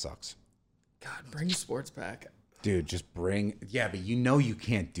 That sucks. God, bring sports back. Dude, just bring... Yeah, but you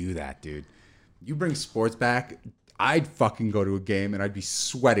can't do that, dude. You bring sports back, I'd fucking go to a game and I'd be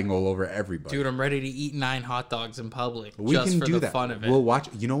sweating all over everybody. Dude, I'm ready to eat 9 hot dogs in public we just can for do the that. fun of it. We'll watch...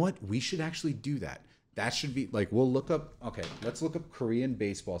 You know what? We should actually do that. That should be... Like, we'll look up... Okay, let's look up Korean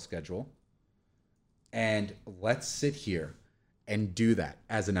baseball schedule. And let's sit here and do that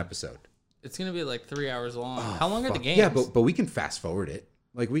as an episode. It's going to be like 3 hours long. How long are the games? Yeah, but we can fast forward it.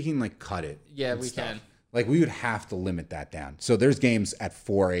 Like, we can, like, cut it. Yeah, and we stuff. can. Like, we would have to limit that down. So there's games at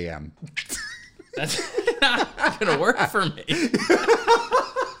 4 a.m. That's not going to work for me.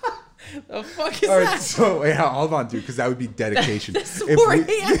 The fuck is All right, that? so, yeah, hold on, dude, because that would be dedication. If 4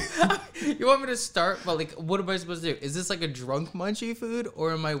 a.m. You want me to start? But, like, what am I supposed to do? Is this like a drunk munchy food?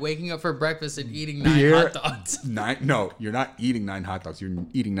 Or am I waking up for breakfast and eating 9 hot dogs? No, you're not eating 9 hot dogs. You're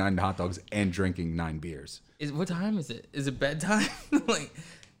eating 9 hot dogs and drinking 9 beers. What time is it? Is it bedtime? Like,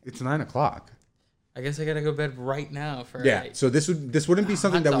 It's 9 o'clock. I guess I gotta go to bed right now for Yeah, so this wouldn't be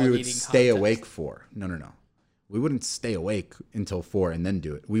something hot that we dog would eating stay contest. awake for. No. We wouldn't stay awake until 4 and then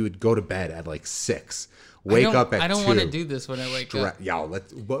do it. We would go to bed at like 6. Wake up at 2. I don't want to do this when I wake up. Yo,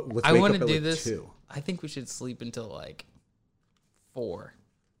 let's I wake want up to at do like this. 2. I think we should sleep until like 4.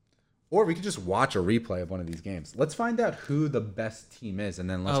 Or we could just watch a replay of one of these games. Let's find out who the best team is, and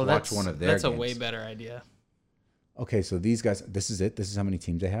then let's watch one of their games. That's a way better idea. Okay, so these guys, this is it? This is how many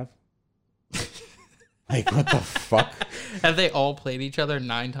teams they have? Like, what the fuck? Have they all played each other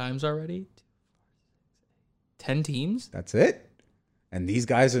 9 times already? 10 teams? That's it? And these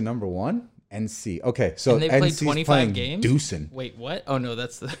guys are number 1? NC. Okay, so And they played NC's 25 playing games? Doosan. Wait, what? Oh, no,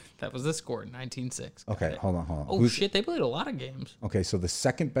 that was the score, 19-6. Got Okay, it. hold on. Oh, shit, they played a lot of games. Okay, so the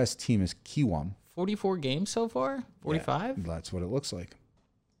second best team is Kiwam. 44 games so far? 45? Yeah, that's what it looks like.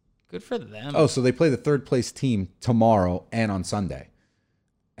 Good for them. Oh, so they play the third place team tomorrow and on Sunday.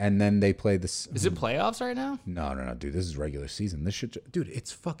 And then they play this. Is it playoffs right now? No, dude. This is regular season. Dude,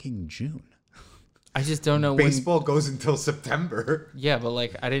 it's fucking June. I just don't know Baseball goes until September. Yeah, but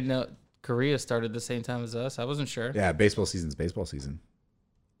like I didn't know Korea started the same time as us. I wasn't sure. Yeah, baseball season's baseball season.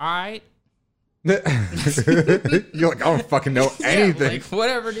 All right. You're like, I don't fucking know anything. Yeah, like,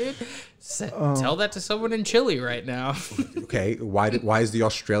 whatever, dude. Tell that to someone in Chile right now. Okay, why is the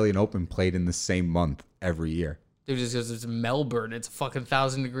Australian Open played in the same month every year? Dude, just because it's Melbourne, it's fucking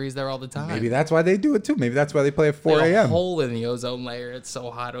 1,000 degrees there all the time. Maybe that's why they do it too. Maybe that's why they play at 4 There's a a.m. hole in the ozone layer. It's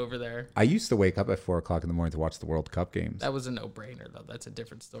so hot over there. I used to wake up at 4 o'clock in the morning to watch the World Cup games. That was a no-brainer, though. That's a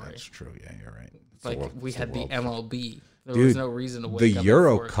different story. That's true. Yeah, you're right. It's Like, we had the World Cup. MLB. There Dude, was no reason to wake the up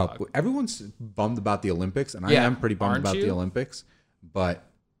Euro at 4 Cup. o'clock. Everyone's bummed about the Olympics, and I Yeah, am pretty bummed aren't about the you? Olympics. But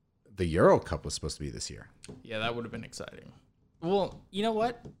the Euro Cup was supposed to be this year. Yeah, that would have been exciting. Well, you know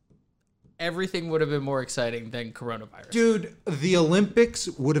what? Everything would have been more exciting than coronavirus. Dude, the Olympics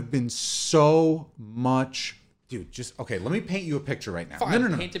would have been so much. Dude, just okay. Let me paint you a picture right now. Fine,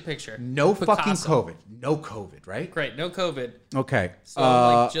 No. paint a picture. No fucking Picasso. COVID. No COVID, right? Great, no COVID. Okay. So,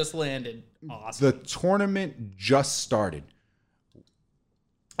 like, just landed. Awesome. The tournament just started.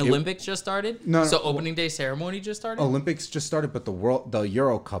 Olympics just started? No, So no, opening day ceremony just started? Olympics just started, but the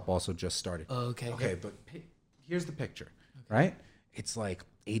Euro Cup also just started. Okay. Okay, but here's the picture, right? It's like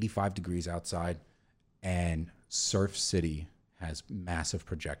 85 degrees outside, and Surf City has massive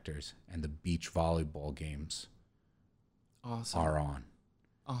projectors, and the beach volleyball games Awesome. are on.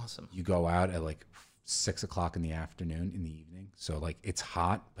 Awesome. You go out at like 6 o'clock in the afternoon, in the evening. So like it's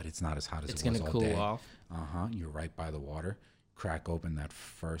hot, but it's not as hot as It's it was gonna all cool day. off. You're right by the water. Crack open that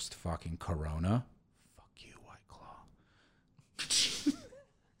first fucking Corona. Fuck you, White Claw.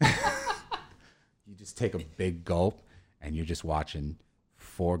 You just take a big gulp, and you're just watching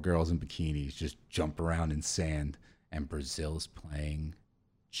 4 girls in bikinis just jump around in sand, and Brazil's playing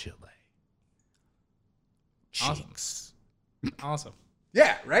Chile. Awesome. Cheeks. Awesome.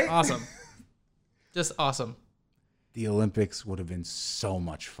 Yeah, right? Awesome. Just awesome. The Olympics would have been so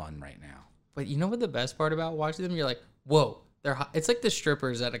much fun right now. But you know what the best part about watching them? You're like, whoa, they're hot. It's like the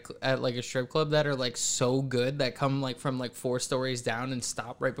strippers at like a strip club that are like so good that come like from like 4 stories down and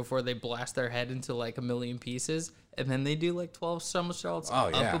stop right before they blast their head into like a million pieces, and then they do like 12 somersaults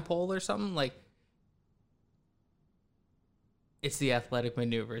up a pole or something. Like, it's the athletic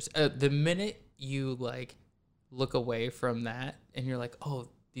maneuvers. The minute you like look away from that and you're like, oh,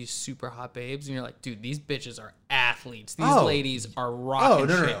 these super hot babes, and you're like, dude, these bitches are athletes. These ladies are rocking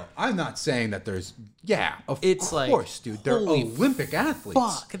shit. No. I'm not saying that there's, of It's like, course, dude. They're holy Olympic athletes.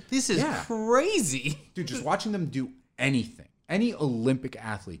 Fuck, this is crazy. Dude, just watching them do anything. Any Olympic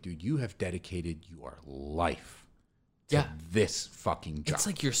athlete, dude, you have dedicated your life to this fucking job. It's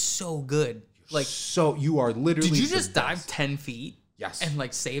like you're so good. Like, so you are literally. did you the just dive best. 10 feet? Yes. And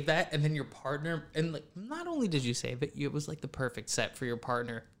like save that, and then your partner, and like not only did you save it, it was like the perfect set for your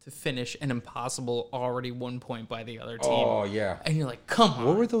partner to finish an impossible already 1 point by the other team. Oh yeah. And you're like, come on.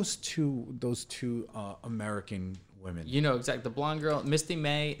 What were those two American women? You know exactly, the blonde girl, Misty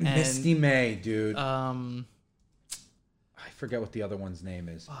May, and Misty May, dude. I forget what the other one's name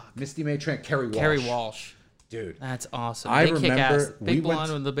is. Misty May Trent, Kerry Walsh. Kerry Walsh. Dude. That's awesome. I They kick remember ass. we Big went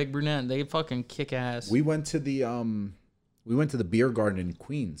blonde with the big brunette. They fucking kick ass. We went to the beer garden in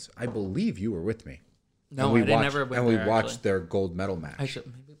Queens. I believe you were with me. No, and we I didn't watched, ever went and we there, watched actually. their gold medal match.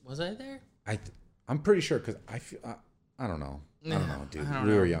 Maybe, was I there? I'm pretty sure because I feel I don't know. I don't know, dude. I don't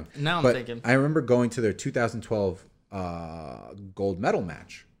We know. were young. Now I'm But thinking. I remember going to their 2012 gold medal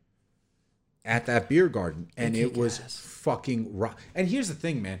match at that beer garden, and it was fucking rock. And here's the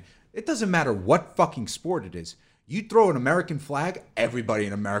thing, man. It doesn't matter what fucking sport it is. You throw an American flag, everybody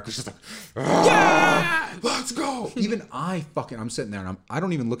in America's just like, yeah, let's go. Even I'm sitting there and I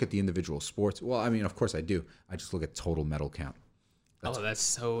don't even look at the individual sports. Well, I mean, of course I do. I just look at total medal count. That's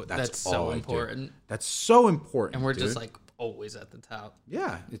so all I do. important. That's so important. And we're dude. just like always at the top.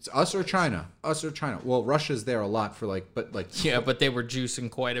 Yeah, it's us or China. Us or China. Well, Russia's there a lot for Yeah, but they were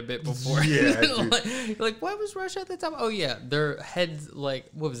juicing quite a bit before. Yeah, dude. like why was Russia at the top? Oh yeah, their heads, like,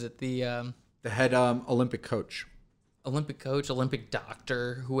 what was it? The head Olympic coach. Olympic coach, Olympic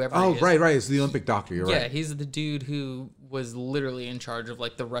doctor, whoever. Oh, he is. right. It's the Olympic doctor. You're Yeah, right. he's the dude who was literally in charge of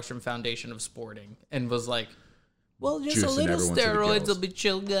like the Russian Foundation of Sporting, and was like, well, just a Juicing little everyone to the steroids gills. will be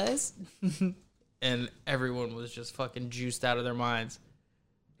chill, guys. And everyone was just fucking juiced out of their minds.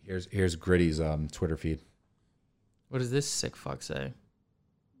 Here's Gritty's Twitter feed. What does this sick fuck say?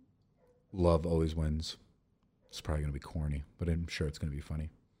 Love always wins. It's probably gonna be corny, but I'm sure it's gonna be funny.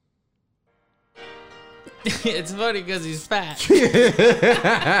 It's funny because he's fat.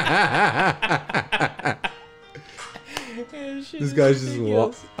 This guy's just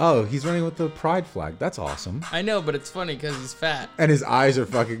he's running with the pride flag. That's awesome. I know, but it's funny because he's fat. And his eyes are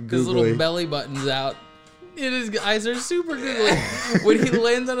fucking His little googly. belly button's out. And his eyes are super googly. When he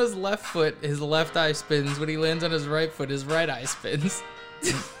lands on his left foot, his left eye spins. When he lands on his right foot, his right eye spins.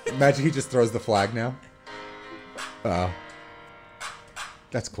 Imagine he just throws the flag now.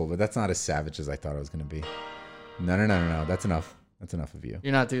 That's cool, but that's not as savage as I thought it was gonna be. No. That's enough. That's enough of you.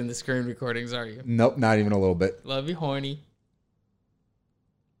 You're not doing the screen recordings, are you? Nope, not even a little bit. Love you, horny.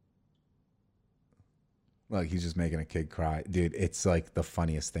 Look, he's just making a kid cry. Dude, it's like the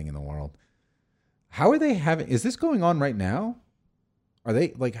funniest thing in the world. How are they having... Is this going on right now? Are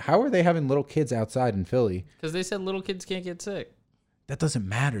they... Like, how are they having little kids outside in Philly? Because they said little kids can't get sick. That doesn't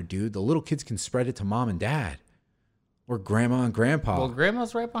matter, dude. The little kids can spread it to mom and dad. Or grandma and grandpa. Well,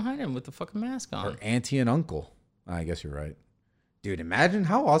 grandma's right behind him with the fucking mask on. Or auntie and uncle. I guess you're right. Dude, imagine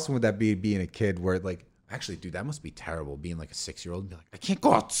how awesome would that be being a kid where, like... Actually, dude, that must be terrible. Being like a 6-year-old and be like, I can't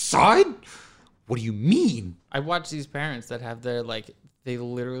go outside? What do you mean? I watch these parents that have their, like... They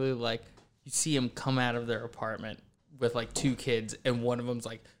literally, like... You see them come out of their apartment with, like, 2 kids, and one of them's,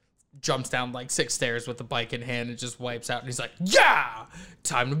 like... Jumps down, like, 6 stairs with the bike in hand and just wipes out. And he's like, yeah!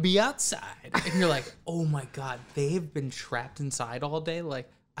 Time to be outside. And you're like, oh, my God. They have been trapped inside all day? Like,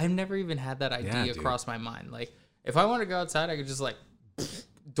 I've never even had that idea cross my mind. Like... If I want to go outside, I could just like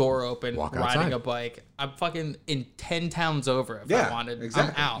door open, riding a bike. I'm fucking in 10 towns over if I wanted.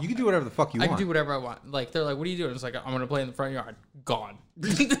 Exactly. I'm out. You can do whatever the fuck you want. I can do whatever I want. Like they're like, "What are you doing?" It's like, "I'm gonna play in the front yard." Gone.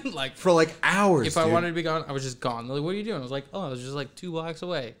 Like for like hours. If I wanted to be gone, I was just gone. They're like, "What are you doing?" I was like, "Oh, I was just like 2 blocks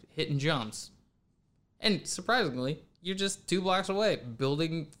away, hitting jumps." And surprisingly, you're just 2 blocks away,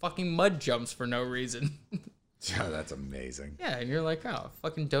 building fucking mud jumps for no reason. Yeah, that's amazing. Yeah, and you're like, "Oh,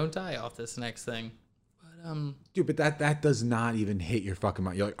 fucking don't die off this next thing." Dude, but that does not even hit your fucking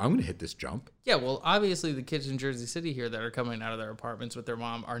mind. You're like, I'm gonna hit this jump. Yeah, well, obviously the kids in Jersey City here that are coming out of their apartments with their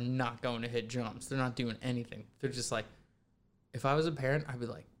mom are not going to hit jumps. They're not doing anything. They're just like, if I was a parent, I'd be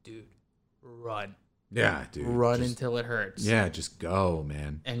like, dude, run. Yeah, dude. Run until it hurts. Yeah, just go,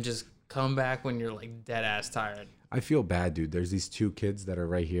 man. And just come back when you're like dead ass tired. I feel bad, dude. There's these 2 kids that are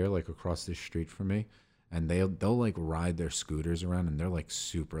right here, like across the street from me, and they'll like ride their scooters around, and they're like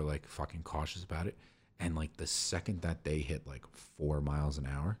super like fucking cautious about it. And, like, the second that they hit, like, 4 miles an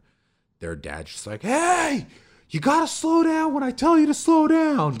hour, their dad's just like, hey, you got to slow down when I tell you to slow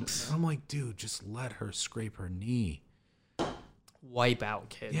down. And I'm like, dude, just let her scrape her knee. Wipe out,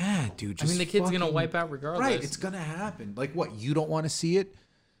 kid. Yeah, dude. I mean, the kid's going to wipe out regardless. Right, it's going to happen. Like, what, you don't want to see it?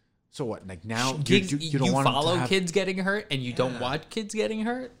 So what, like, now kids, you don't want to follow kids getting hurt and you don't watch kids getting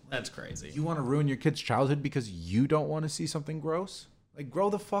hurt? That's crazy. You want to ruin your kid's childhood because you don't want to see something gross? Like, grow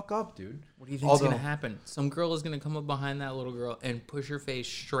the fuck up, dude. What do you think's going to happen? Some girl is going to come up behind that little girl and push her face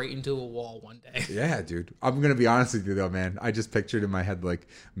straight into a wall one day. Yeah, dude. I'm going to be honest with you, though, man. I just pictured in my head, like,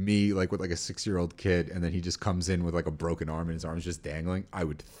 me, like, with, like, a 6-year-old kid, and then he just comes in with, like, a broken arm and his arm's just dangling. I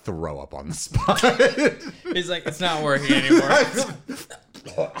would throw up on the spot. He's like, it's not working anymore.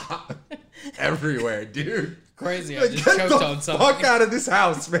 Everywhere, dude. Crazy. I Like, just get choked the on something. fuck out of this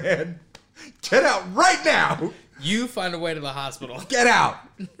house, man. Get out right now. You find a way to the hospital. Get out.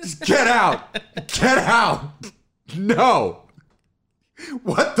 Just get out. Get out. No.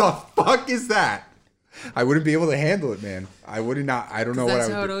 What the fuck is that? I wouldn't be able to handle it, man. I would not. I don't know what I would do.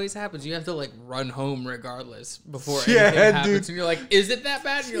 That's how it always happens. You have to, like, run home regardless before Yeah, anything happens. dude. And you're like, is it that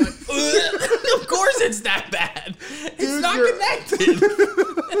bad? And you're like, of course it's that bad. It's Dude, not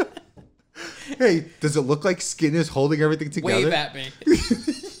connected. Hey, does it look like skin is holding everything together? Wave at me.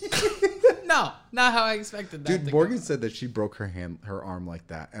 No, not how I expected that. Dude, Morgan said that she broke her arm like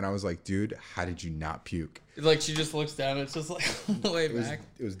that, and I was like, dude, how did you not puke? Like, she just looks down and it's just like all the way back.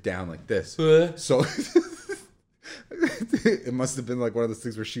 It was down like this. Uh. So it must have been like one of those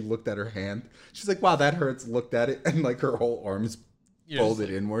things where she looked at her hand. She's like, wow, that hurts. Looked at it, and like her whole arm is folded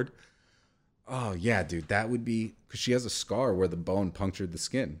inward. Oh, yeah, dude, that would be because she has a scar where the bone punctured the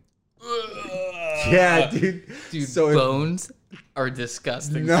skin. Yeah, dude. Dude, so bones are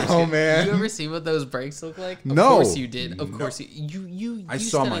disgusting. No, man. You ever see what those breaks look like? Of No. course you did. Of course you I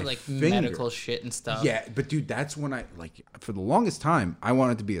saw study my like finger. medical shit and stuff. Yeah, but dude, that's when I like for the longest time I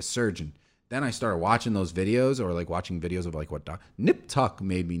wanted to be a surgeon. Then I started watching those videos or like watching videos of like what Nip Tuck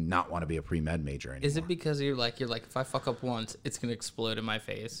made me not want to be a pre-med major anymore. Is it because you're like if I fuck up once, it's gonna explode in my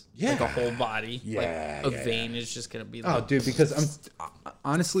face? Yeah. Like a whole body. Yeah, Like a yeah. vein is just gonna be Oh, like dude, because I'm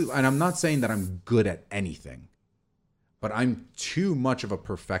honestly, and I'm not saying that I'm good at anything, but I'm too much of a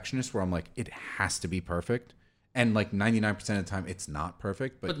perfectionist where I'm like, it has to be perfect. And like 99% of the time, it's not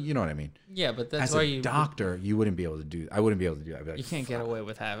perfect, but you know what I mean? yeah, but that's As why a you doctor, you wouldn't be able to do, I wouldn't be able to do that. I'd be like, you can't get away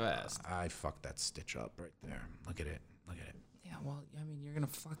with half-assed. I fucked that stitch up right there. Look at it. Look at it. Yeah, well, I mean, you're gonna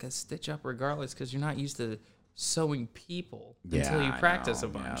fuck a stitch up regardless because you're not used to sewing people until you I practice know.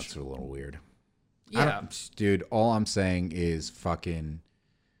 a bunch. Yeah, it's a little weird. Yeah. Dude, all I'm saying is fucking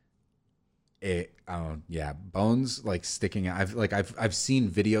it. Yeah, bones like sticking out. I've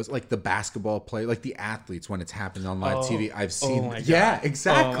seen videos like the basketball player, like the athletes when it's happened on live TV. I've seen. my God. Yeah,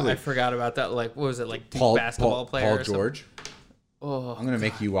 exactly. I forgot about that. Like, what was it? Like basketball player. Paul or something? George. Oh, I'm gonna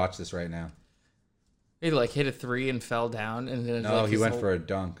make you watch this right now. he like hit a 3 and fell down, and then No, like, he went for a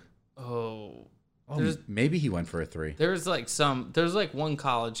dunk. Oh, Oh, maybe he went for a 3. there's like one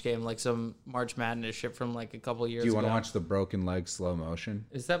college game, like some March Madness shit from like a couple years Do you ago. want to watch the broken leg slow motion?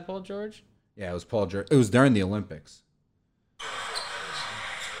 Is that Paul George? Yeah, it was Paul George. It was during the Olympics.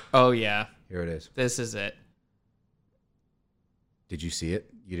 Oh yeah, Here it is. this is it. Did you see it?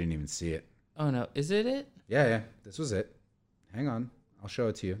 You didn't even see it. Oh no, is it? Yeah, this was it. Hang on. I'll show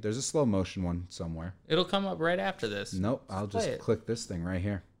it to you. There's a slow motion one somewhere. It'll come up right after this. Nope, I'll play just it. click this thing right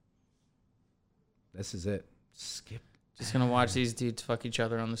here. This is it. Skip. Just gonna watch these dudes fuck each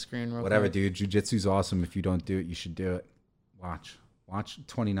other on the screen real Whatever, quick. dude. Jiu-jitsu's awesome. If you don't do it, you should do it. Watch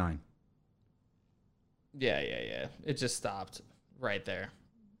 29. Yeah. It just stopped right there,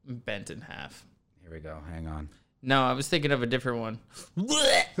 bent in half. Here we go. Hang on. No, I was thinking of a different one.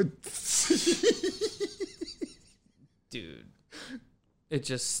 Dude, it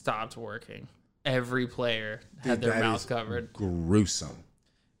just stopped working. Every player had Dude, their that mouth is covered. Gruesome.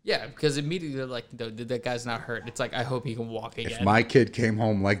 Yeah, because immediately they're like, no, that guy's not hurt. It's like, I hope he can walk again. If my kid came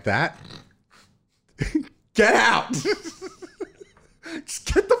home like that, get out.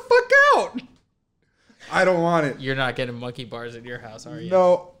 Just get the fuck out. I don't want it. You're not getting monkey bars in your house, are you?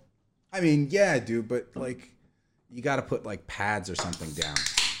 No. I mean, yeah, dude, but like, you got to put like pads or something down.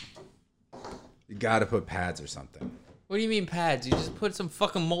 You got to put pads or something. What do you mean pads? You just put some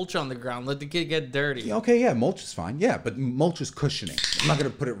fucking mulch on the ground. Let the kid get dirty. Yeah, okay, yeah, mulch is fine. Yeah, but mulch is cushioning. I'm not going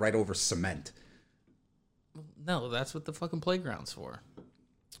to put it right over cement. No, that's what the fucking playground's for.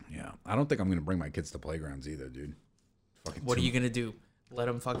 Yeah, I don't think I'm going to bring my kids to playgrounds either, dude. Fucking What are you going to do? Let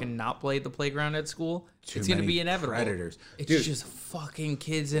them fucking not play the playground at school? It's going to many be inevitable. predators. It's Dude. just fucking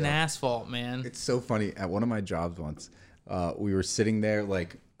kids in asphalt, man. It's so funny. At one of my jobs once, we were sitting there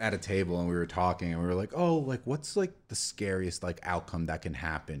like at a table and we were talking and we were like, oh, like what's like the scariest like outcome that can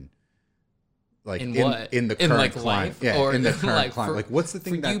happen? Like In what? In the In, current like, climate. life? Yeah, Or in the current like, climate. for- Like what's the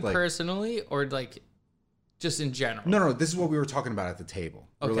thing For that you like personally, or like just in general? No, this is what we were talking about at the table.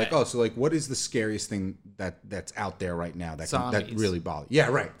 We were like, Okay. oh, so like what is the scariest thing that's out there right now that Zombies. really bothers? Yeah,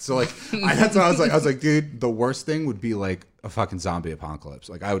 right. So like that's what I was like. I was like, dude, the worst thing would be like a fucking zombie apocalypse.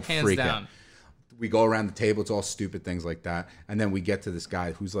 Like I would Hands freak down. out. We go around the table, it's all stupid things like that. And then we get to this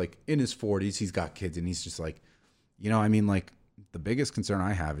guy who's like in his 40s, he's got kids, and he's just like, I mean, like the biggest concern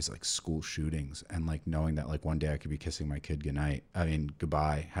I have is like school shootings and like knowing that like one day I could be kissing my kid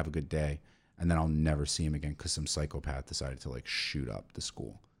goodbye, have a good day, and then I'll never see him again because some psychopath decided to like shoot up the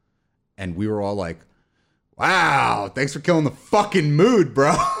school. And we were all like, wow, thanks for killing the fucking mood, bro.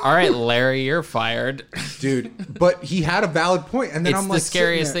 All right, Larry, you're fired. Dude, but he had a valid point. And then It's I'm the like,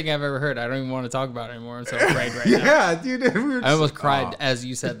 scariest thing I've ever heard. I don't even want to talk about it anymore. I'm so afraid right now. Yeah, dude. We were I almost just- cried as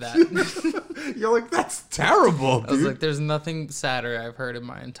you said that. You're like, that's terrible, dude. I was like, there's nothing sadder I've heard in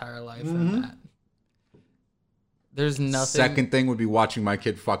my entire life than that. There's nothing. Second thing would be watching my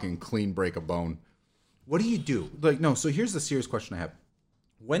kid fucking clean break a bone. What do you do? Like, no, so here's the serious question I have.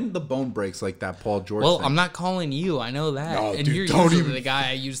 When the bone breaks like that Paul George Well, thing, I'm not calling you. I know that. No, and dude, you're don't usually even- the guy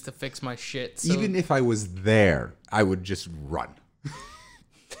I use to fix my shit. So even if I was there, I would just run.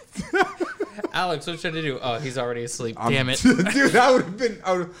 Alex, what should I do? Oh, he's already asleep. Damn it. Dude, that would have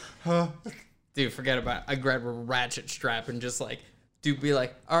been... Dude, forget about it. I grab a ratchet strap and just like, dude, be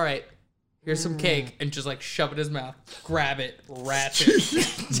like, all right, here's some cake, and just like shove it in his mouth, grab it,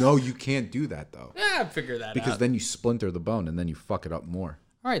 ratchet. No, you can't do that, though. Yeah, I'd figure that Because out. then you splinter the bone, and then you fuck it up more.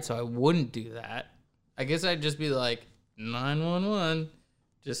 All right, so I wouldn't do that. I guess I'd just be like, 911,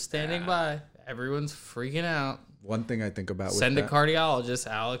 just standing by. Everyone's freaking out. One thing I think about with Send a that, cardiologist.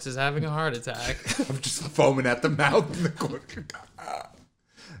 Alex is having a heart attack. I'm just foaming at the mouth. In the corner.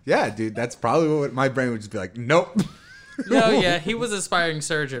 Yeah, dude, that's probably what my brain would just be like, nope. No, yeah, he was an aspiring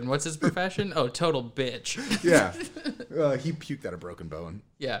surgeon. What's his profession? Oh, total bitch. Yeah. He puked at a broken bone.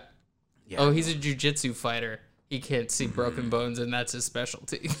 Yeah. Oh, he's a jiu-jitsu fighter. He can't see broken bones, and that's his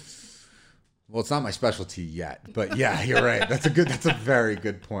specialty. Well, it's not my specialty yet, but yeah, you're right. That's a very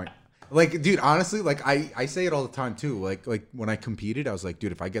good point. Like, dude, honestly, like I say it all the time too. Like when I competed, I was like,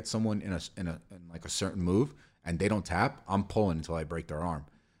 dude, if I get someone in like a certain move and they don't tap, I'm pulling until I break their arm.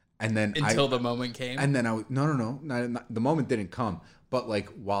 And then Until the moment came. And then I was not, the moment didn't come. But like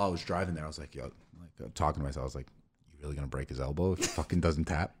while I was driving there, I was like, yo, like talking to myself, I was like, you really gonna break his elbow if he fucking doesn't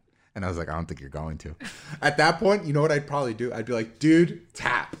tap? And I was like, I don't think you're going to. At that point, you know what I'd probably do? I'd be like, dude,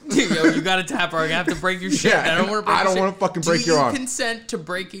 tap. Yo, you gotta tap or I have to break your shit. Yeah, I don't want to break I your don't shit. wanna fucking break your arm. Do you consent to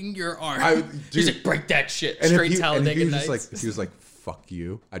breaking your arm? dude. He's like, break that shit. And Straight if he Talladega was Nights. just like, if he was like, fuck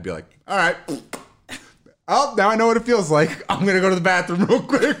you, I'd be like, all right. Oh, now I know what it feels like. I'm gonna go to the bathroom real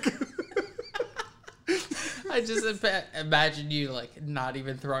quick. I just imagine you like not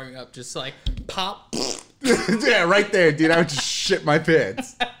even throwing up, just like pop. Yeah, right there, dude. I would just shit my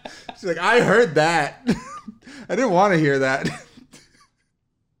pants. She's like, I heard that. I didn't want to hear that.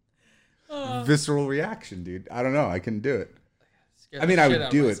 Visceral reaction, dude. I don't know. I couldn't do it. I mean, I would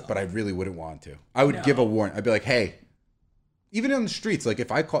do it, but I really wouldn't want to. I would give a warning. I'd be like, hey, even on the streets, like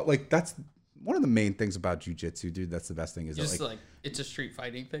if I call, like that's one of the main things about jiu-jitsu, dude. That's the best thing is just that, like it's a street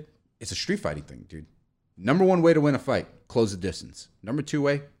fighting thing. It's a street fighting thing, dude. Number one way to win a fight, close the distance. Number two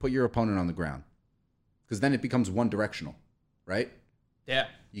way, put your opponent on the ground. Because then it becomes one directional, right? Yeah.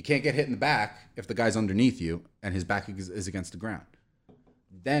 You can't get hit in the back if the guy's underneath you and his back is against the ground.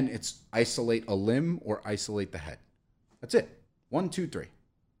 Then it's isolate a limb or isolate the head. That's it. 1, 2, 3.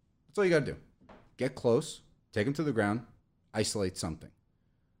 That's all you got to do. Get close, take him to the ground, isolate something.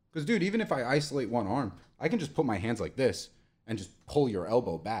 Because, dude, even if I isolate one arm, I can just put my hands like this and just pull your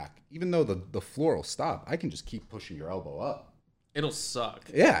elbow back. Even though the floor will stop, I can just keep pushing your elbow up. It'll suck.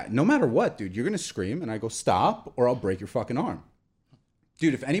 Yeah, no matter what, dude. You're going to scream, and I go, stop, or I'll break your fucking arm.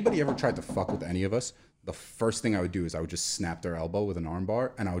 Dude, if anybody ever tried to fuck with any of us, the first thing I would do is I would just snap their elbow with an arm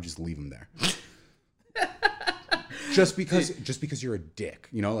bar, and I would just leave them there. just because you're a dick.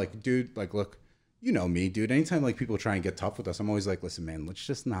 You know, like, dude, like, look, you know me, dude. Anytime, like, people try and get tough with us, I'm always like, listen, man, let's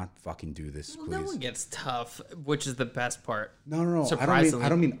just not fucking do this, please. No one gets tough, which is the best part. No. Surprisingly, I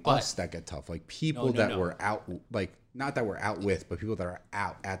don't mean us that get tough. Like, people that no. we're out, like, not that we're out with, but people that are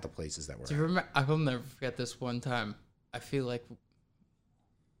out at the places that we're Do you remember? I will never forget this one time. I feel like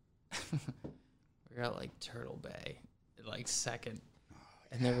we were at like Turtle Bay, like second,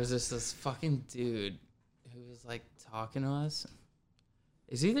 and there was this fucking dude who was like talking to us.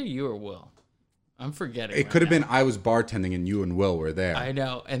 It's either you or Will. I'm forgetting. It could have been I was bartending and you and Will were there. I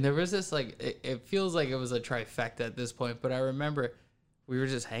know, and there was this like it feels like it was a trifecta at this point, but I remember we were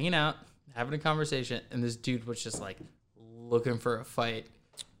just hanging out, having a conversation, and this dude was just like looking for a fight,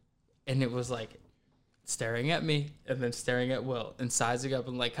 and it was like staring at me and then staring at Will and sizing up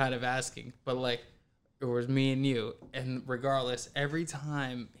and like kind of asking, but like it was me and you, and regardless, every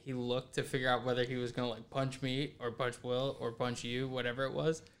time he looked to figure out whether he was gonna like punch me or punch Will or punch you, whatever it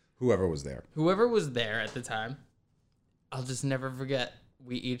was, whoever was there at the time, I'll just never forget.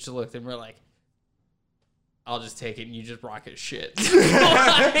 We each looked and we're like, I'll just take it and you just rock his shit.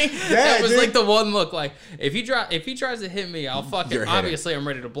 That was like the one look. Like if he tries to hit me, I'll fucking obviously I'm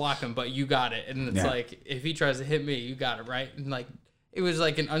ready to block him, but you got it. And it's like if he tries to hit me, you got it, right? And like it was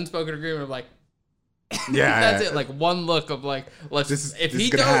like an unspoken agreement of like that's it. Like one look of like if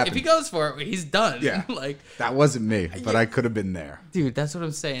he goes for it, he's done. Yeah. Like that wasn't me, but I could have been there. Dude, that's what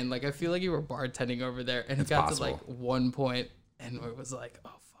I'm saying. Like I feel like you were bartending over there and it got possible. To like one point and it was like,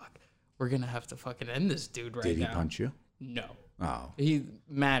 oh fuck, we're gonna have to fucking end this dude right now. Did he punch you? No. Oh. He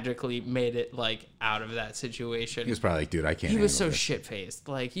magically made it like out of that situation. He was probably like, dude, I can't. He was so shit faced.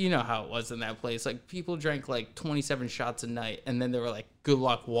 Like, you know how it was in that place. Like people drank like 27 shots a night and then they were like, good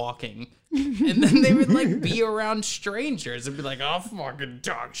luck walking. And then they would like be around strangers and be like, I'll fucking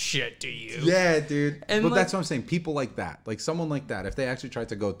talk shit to you. Yeah, dude. And but like, that's what I'm saying. People like that, like someone like that, if they actually tried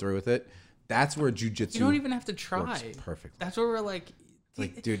to go through with it, that's where jiu-jitsu. You don't even have to try. Perfectly. That's where we're like,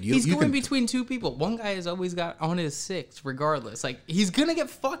 dude, he's going between two people. One guy has always got on his six, regardless. Like he's gonna get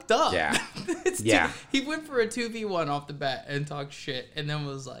fucked up. Yeah. He went for a 2v1 off the bat and talked shit, and then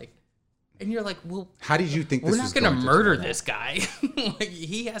was like, and you're like, well, how did you think we're not gonna murder this guy? Like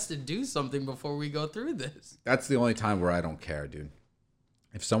he has to do something before we go through this. That's the only time where I don't care, dude.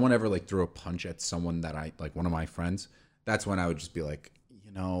 If someone ever like threw a punch at someone that I like, one of my friends, that's when I would just be like,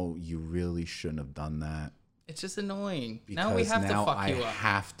 you know, you really shouldn't have done that. It's just annoying. Because now we have to fuck you up. I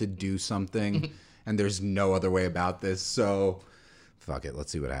have to do something, and there's no other way about this. So, fuck it.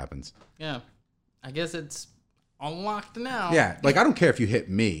 Let's see what happens. Yeah, I guess it's unlocked now. Yeah, like I don't care if you hit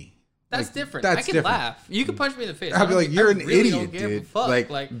me. That's like, different. That's I can different. laugh. You can punch me in the face. I'll be like, you're an really idiot, dude. Fuck.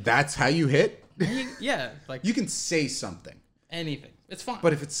 Like that's how you hit. Yeah, like you can say something. Anything. It's fine.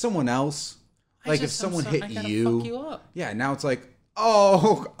 But if it's someone else, like if someone hit you, fuck you up. Yeah, now it's like,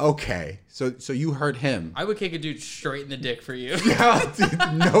 oh, okay. So you hurt him. I would kick a dude straight in the dick for you. Yeah, dude,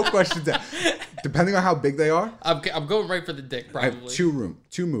 no questions asked. Depending on how big they are, I'm going right for the dick. Probably. I have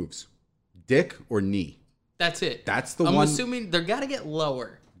two moves: dick or knee. That's it. That's the one. I'm assuming they're gotta get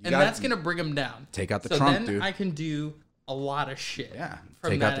lower, and that's gonna bring them down. Take out the trunk, then dude. I can do a lot of shit. Yeah,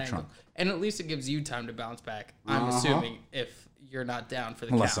 from take that out the angle. trunk. And at least it gives you time to bounce back. I'm assuming if you're not down for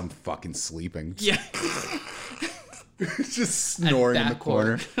the unless count. I'm fucking sleeping. Yeah. Just snoring in the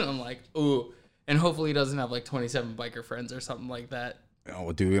corner. I'm like, ooh. And hopefully he doesn't have like 27 biker friends or something like that.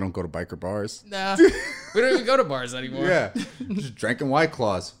 Oh, dude, we don't go to biker bars. Nah. We don't even go to bars anymore. Yeah. Just drinking White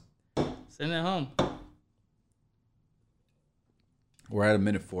Claws. Sitting at home. We're at a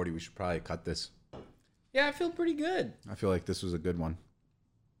minute 40. We should probably cut this. Yeah, I feel pretty good. I feel like this was a good one.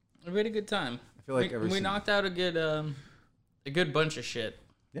 We had a good time. I feel like we knocked out a good bunch of shit.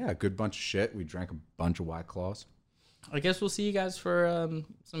 Yeah, a good bunch of shit. We drank a bunch of White Claws. I guess we'll see you guys for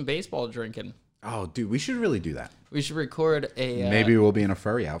some baseball drinking. Oh, dude, we should really do that. We should record a... Maybe we'll be in a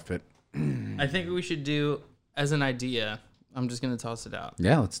furry outfit. I think we should do, as an idea, I'm just going to toss it out.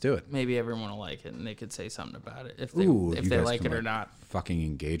 Yeah, let's do it. Maybe everyone will like it, and they could say something about it if they like it or not. Fucking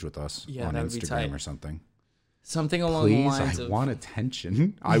engage with us Yeah, on that would be tight. Instagram or something. Something along the Please, lines I of... want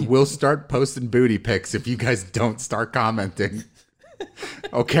attention. I will start posting booty pics if you guys don't start commenting.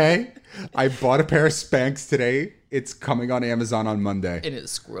 Okay? I bought a pair of Spanx today. It's coming on Amazon on Monday. And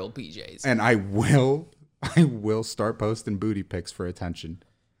it's squirrel PJs. And I will start posting booty pics for attention.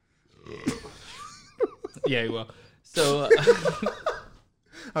 Yeah, you will. So...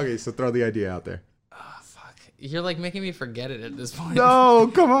 Okay, so throw the idea out there. Oh, fuck. You're like making me forget it at this point.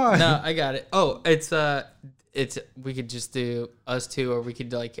 No, come on. No, I got it. Oh, it's we could just do us two, or we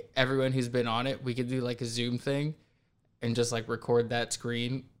could like everyone who's been on it. We could do like a Zoom thing, and just like record that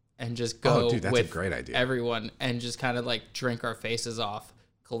screen and just go. Oh, dude, that's with a great idea. Everyone and just kind of like drink our faces off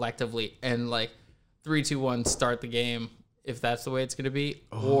collectively, and like 3, 2, 1, start the game if that's the way it's gonna be,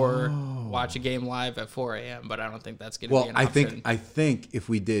 or watch a game live at 4 a.m. But I don't think that's gonna be an option. I think if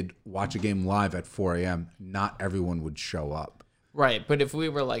we did watch a game live at 4 a.m., not everyone would show up. Right, but if we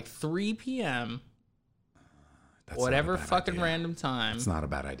were like 3 p.m. That's whatever not a bad fucking idea. random time, It's not a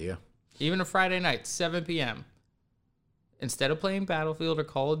bad idea. even a Friday night, 7 p.m. Instead of playing Battlefield or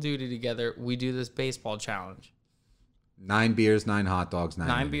Call of Duty together, we do this baseball challenge. 9 beers, 9 hot dogs, 9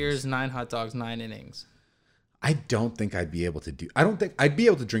 9 innings. beers, 9 hot dogs, 9 innings. I don't think I'd be able to do. I don't think I'd be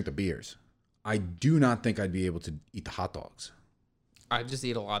able to drink the beers. I do not think I'd be able to eat the hot dogs. I just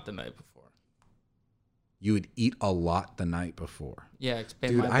eat a lot the night before. You would eat a lot the night before. Yeah,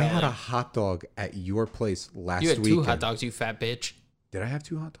 expand Dude, my I belly. had a hot dog at your place last You had weekend. 2 hot dogs, you fat bitch. Did I have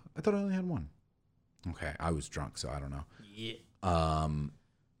 2 hot dogs? I thought I only had 1. Okay, I was drunk, so I don't know. Yeah.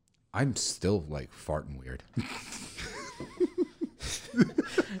 I'm still like farting weird.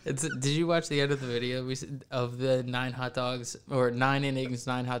 Did you watch the end of the video of the 9 hot dogs or 9 innings,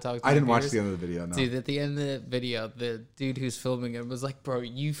 9 hot dogs? I didn't watch beers? the end of the video. No. Dude, at the end of the video, the dude who's filming it was like, "Bro,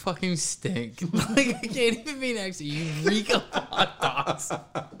 you fucking stink. Like, I can't even be next to you. You reek of hot dogs."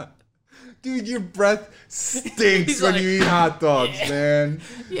 Dude, your breath stinks He's when like, you eat hot dogs, man.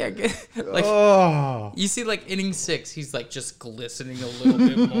 Yeah, like Oh. you see, like inning 6, he's like just glistening a little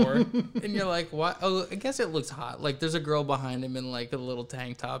bit more, and you're like, "What? Oh, I guess it looks hot." Like there's a girl behind him in like a little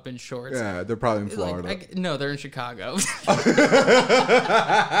tank top and shorts. Yeah, they're probably in Like, Florida. no, they're in Chicago.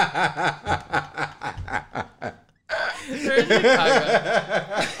 They're in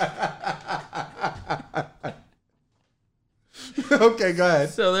Chicago. Okay, go ahead.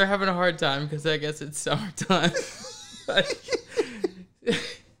 So they're having a hard time because I guess it's summertime.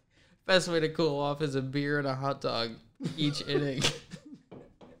 Best way to cool off is a beer and a hot dog each inning.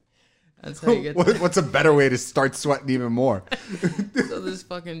 That's how you get. What's a better way to start sweating even more? So this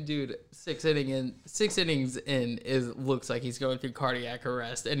fucking dude, 6 innings in, looks like he's going through cardiac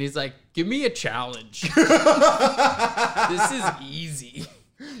arrest, and he's like, "Give me a challenge. This is easy."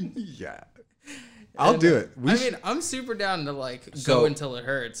 Yeah. I'll do it. I mean, I'm super down to like So, go until it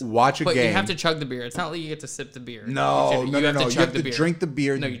hurts. watch a but game. you have to chug the beer. It's not like you get to sip the beer. No. You have to chug the beer. drink the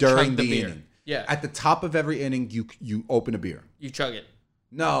beer No, you during chug the the beer. inning. Yeah. At the top of every inning, you open a beer. You chug it.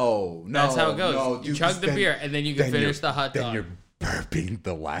 No. That's how it goes. No, You dude, chug 'cause the then- beer, and then you can then finish you're- the hot dog. Then you're burping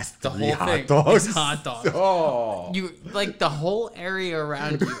the last The 3 whole hot thing dogs. is hot dogs. Oh. You like the whole area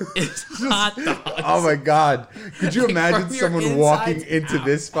around you is hot dogs. Oh my God. Could you Like, imagine from your someone walking insides into out.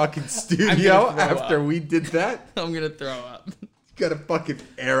 this fucking I'm studio gonna throw after up. we did that? I'm gonna throw up. Gotta fucking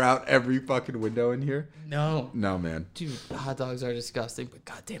air out every fucking window in here? No, No, man. dude, hot dogs are disgusting, but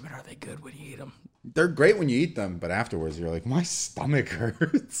god damn it, are they good when you eat them? They're great when you eat them, but afterwards you're like, my stomach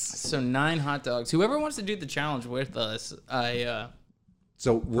hurts. So 9 hot dogs. Whoever wants to do the challenge with us, I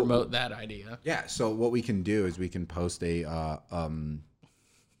So promote that idea. Yeah, so what we can do is we can post a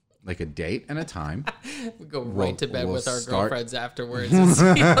like a date and a time. We go right to bed we'll with our start- girlfriends afterwards. And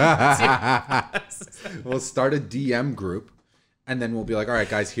see We'll start a DM group, and then we'll be like, all right,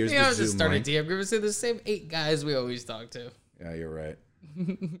 guys, here's you the know, Zoom just start a link. DM group. Say the same 8 guys we always talk to. Yeah, you're right.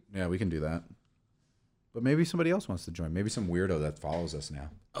 Yeah, we can do that. But maybe somebody else wants to join. Maybe some weirdo that follows us now.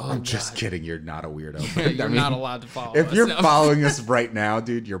 Oh, I'm just God. kidding. You're not a weirdo. You're not allowed to follow If us. you're no. following us right now,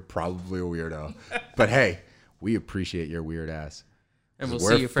 dude, you're probably a weirdo. But hey, we appreciate your weird ass. And we'll 'Cause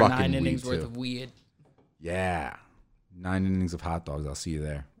see we're you for fucking 9 innings weird, worth too. of weed. Yeah. 9 innings of hot dogs. I'll see you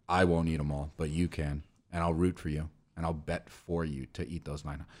there. I won't eat them all, but you can. And I'll root for you. and I'll bet for you to eat those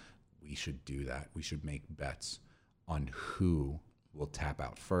 9. We should do that. We should make bets on who will tap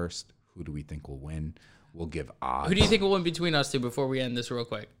out first. Who do we think will win? We'll give odds. Who do you think will win between us two before we end this real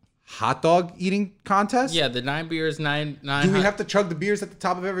quick? Hot dog eating contest? Yeah, the 9 beers, 9. Do we have to chug the beers at the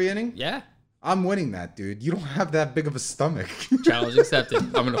top of every inning? Yeah. I'm winning that, dude. You don't have that big of a stomach. Challenge accepted.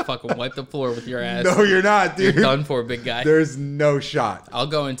 I'm going to fucking wipe the floor with your ass. No, you're not, dude. You're done for, big guy. There's no shot. I'll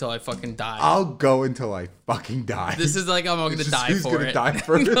go until I fucking die. I'll go until I fucking die. This is like I'm going to die who's for gonna it. die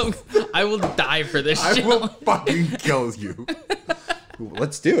first? No, I will die for this I shit. will fucking kill you.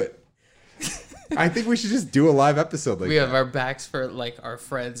 Let's do it. I think we should just do a live episode like We that. have our backs for like our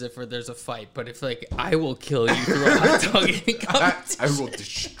friends if there's a fight, but if like I will kill you through a hot dog eating competition. I will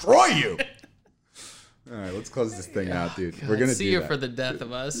destroy you. All right, let's close this thing out, dude. We're gonna see do you that. for the death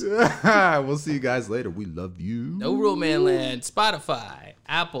of us. We'll see you guys later. We love you. No Rule Man Land, Spotify,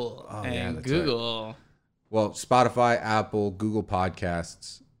 Apple, yeah, and that's Google. Well, Spotify, Apple, Google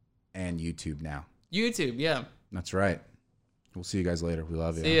Podcasts, and YouTube now. YouTube, yeah. That's right. We'll see you guys later. We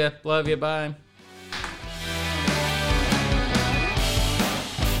love you. See ya. Love you. Bye.